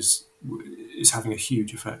rows is having a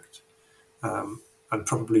huge effect. And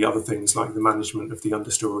probably other things like the management of the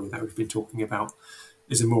understory that we've been talking about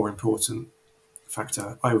is a more important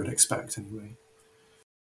factor, I would expect anyway.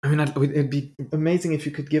 I mean, it'd be amazing if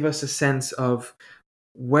you could give us a sense of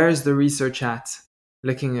where's the research at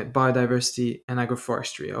looking at biodiversity and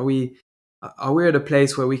agroforestry. Are we at a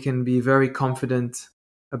place where we can be very confident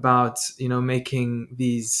about making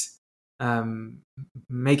these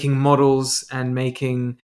making models and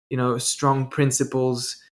making strong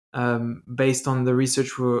principles based on the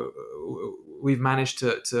research we've managed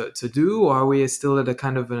to do, or are we still at a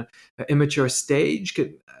kind of an immature stage?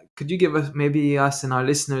 Could you give us, maybe us and our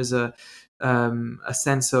listeners, a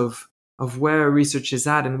sense of where research is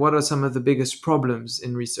at and what are some of the biggest problems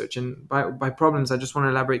in research? And by problems, I just want to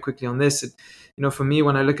elaborate quickly on this. For me,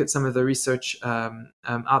 when I look at some of the research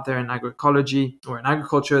out there in agroecology or in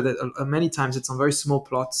agriculture, that many times it's on very small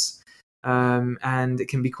plots, and it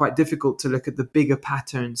can be quite difficult to look at the bigger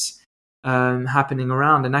patterns happening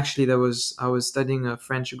around. And actually, I was studying a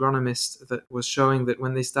French agronomist that was showing that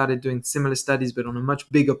when they started doing similar studies but on a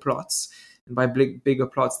much bigger plots, and by bigger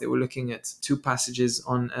plots, they were looking at 2 passages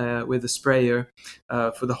on with a sprayer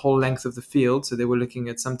for the whole length of the field. So they were looking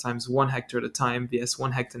at sometimes 1 hectare at a time, vs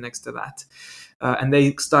 1 hectare next to that. And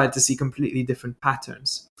they started to see completely different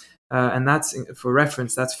patterns. And that's, for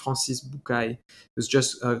reference, that's Francis Bucaille, who's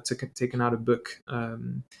just taken out a book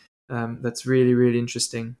that's really, really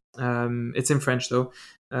interesting. It's in French though,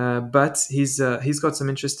 but he's got some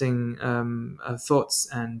interesting thoughts,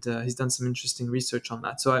 and he's done some interesting research on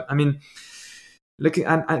that. So I mean, looking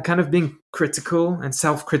at kind of being critical and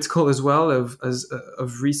self-critical as well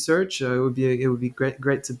of research, it would be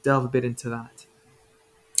great to delve a bit into that.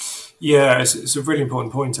 Yeah, it's a really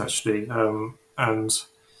important point actually, and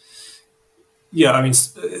yeah, I mean,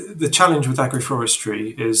 the challenge with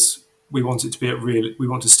agroforestry is we want it to be we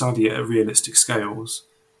want to study it at realistic scales,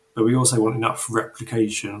 but we also want enough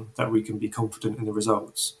replication that we can be confident in the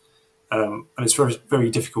results. And it's very, very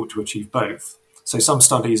difficult to achieve both. So some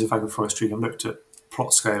studies of agroforestry have looked at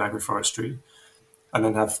plot scale agroforestry and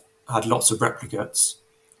then have had lots of replicates.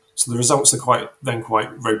 So the results are quite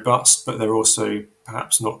robust, but they're also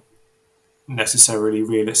perhaps not necessarily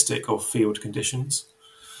realistic of field conditions.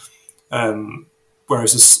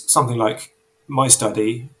 Whereas something like my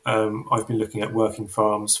study, I've been looking at working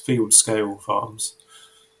farms, field scale farms,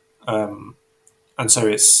 and so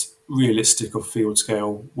it's realistic of field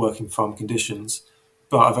scale working farm conditions.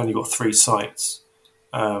 But I've only got 3 sites,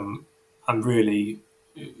 and really,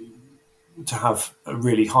 to have a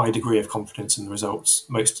really high degree of confidence in the results,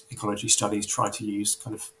 most ecology studies try to use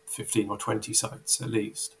kind of 15 or 20 sites at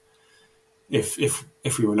least. If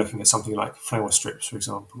we were looking at something like flower strips, for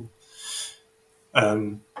example.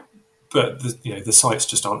 but the sites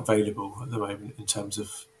just aren't available at the moment in terms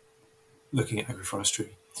of looking at agroforestry.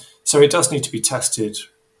 So it does need to be tested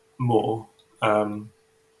more, and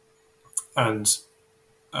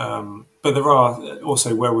but there are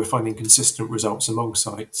also where we're finding consistent results among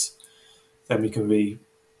sites, then we can be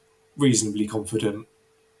reasonably confident.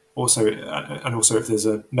 Also, and also if there's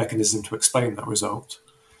a mechanism to explain that result,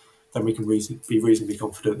 then we can be reasonably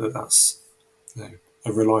confident that that's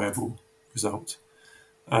a reliable result.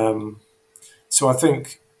 So I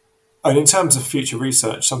think, and in terms of future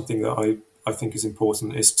research, something that I think is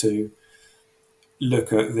important is to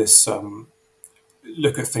look at this,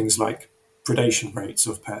 look at things like predation rates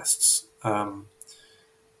of pests, and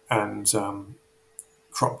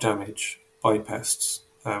crop damage by pests,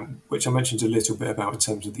 which I mentioned a little bit about in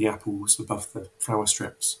terms of the apples above the flower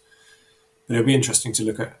strips. But it'll be interesting to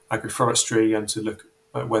look at agroforestry and to look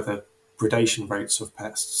at whether predation rates of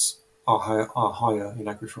pests are higher in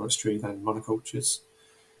agroforestry than monocultures,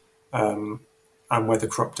 and whether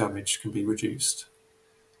crop damage can be reduced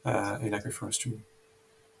in agroforestry.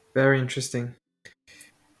 Very interesting.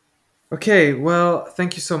 Okay, well,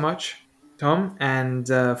 thank you so much, Tom, and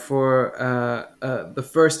for the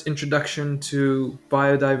first introduction to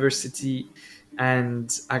biodiversity and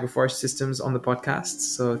agroforest systems on the podcast.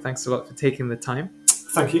 So thanks a lot for taking the time.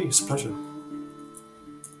 Thank you. It's a pleasure.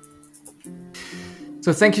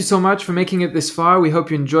 So thank you so much for making it this far. We hope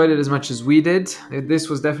you enjoyed it as much as we did. This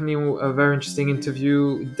was definitely a very interesting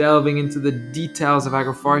interview, delving into the details of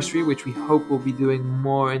agroforestry, which we hope we'll be doing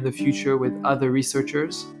more in the future with other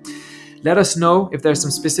researchers. Let us know if there's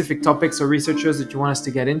some specific topics or researchers that you want us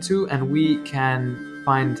to get into, and we can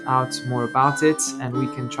find out more about it, and we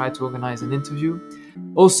can try to organize an interview.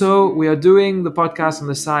 Also, we are doing the podcast on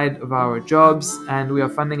the side of our jobs, and we are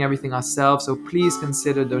funding everything ourselves, so please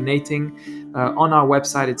consider donating. On our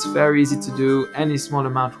website, it's very easy to do. Any small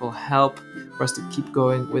amount will help for us to keep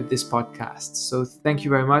going with this podcast. So thank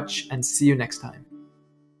you very much, and see you next time.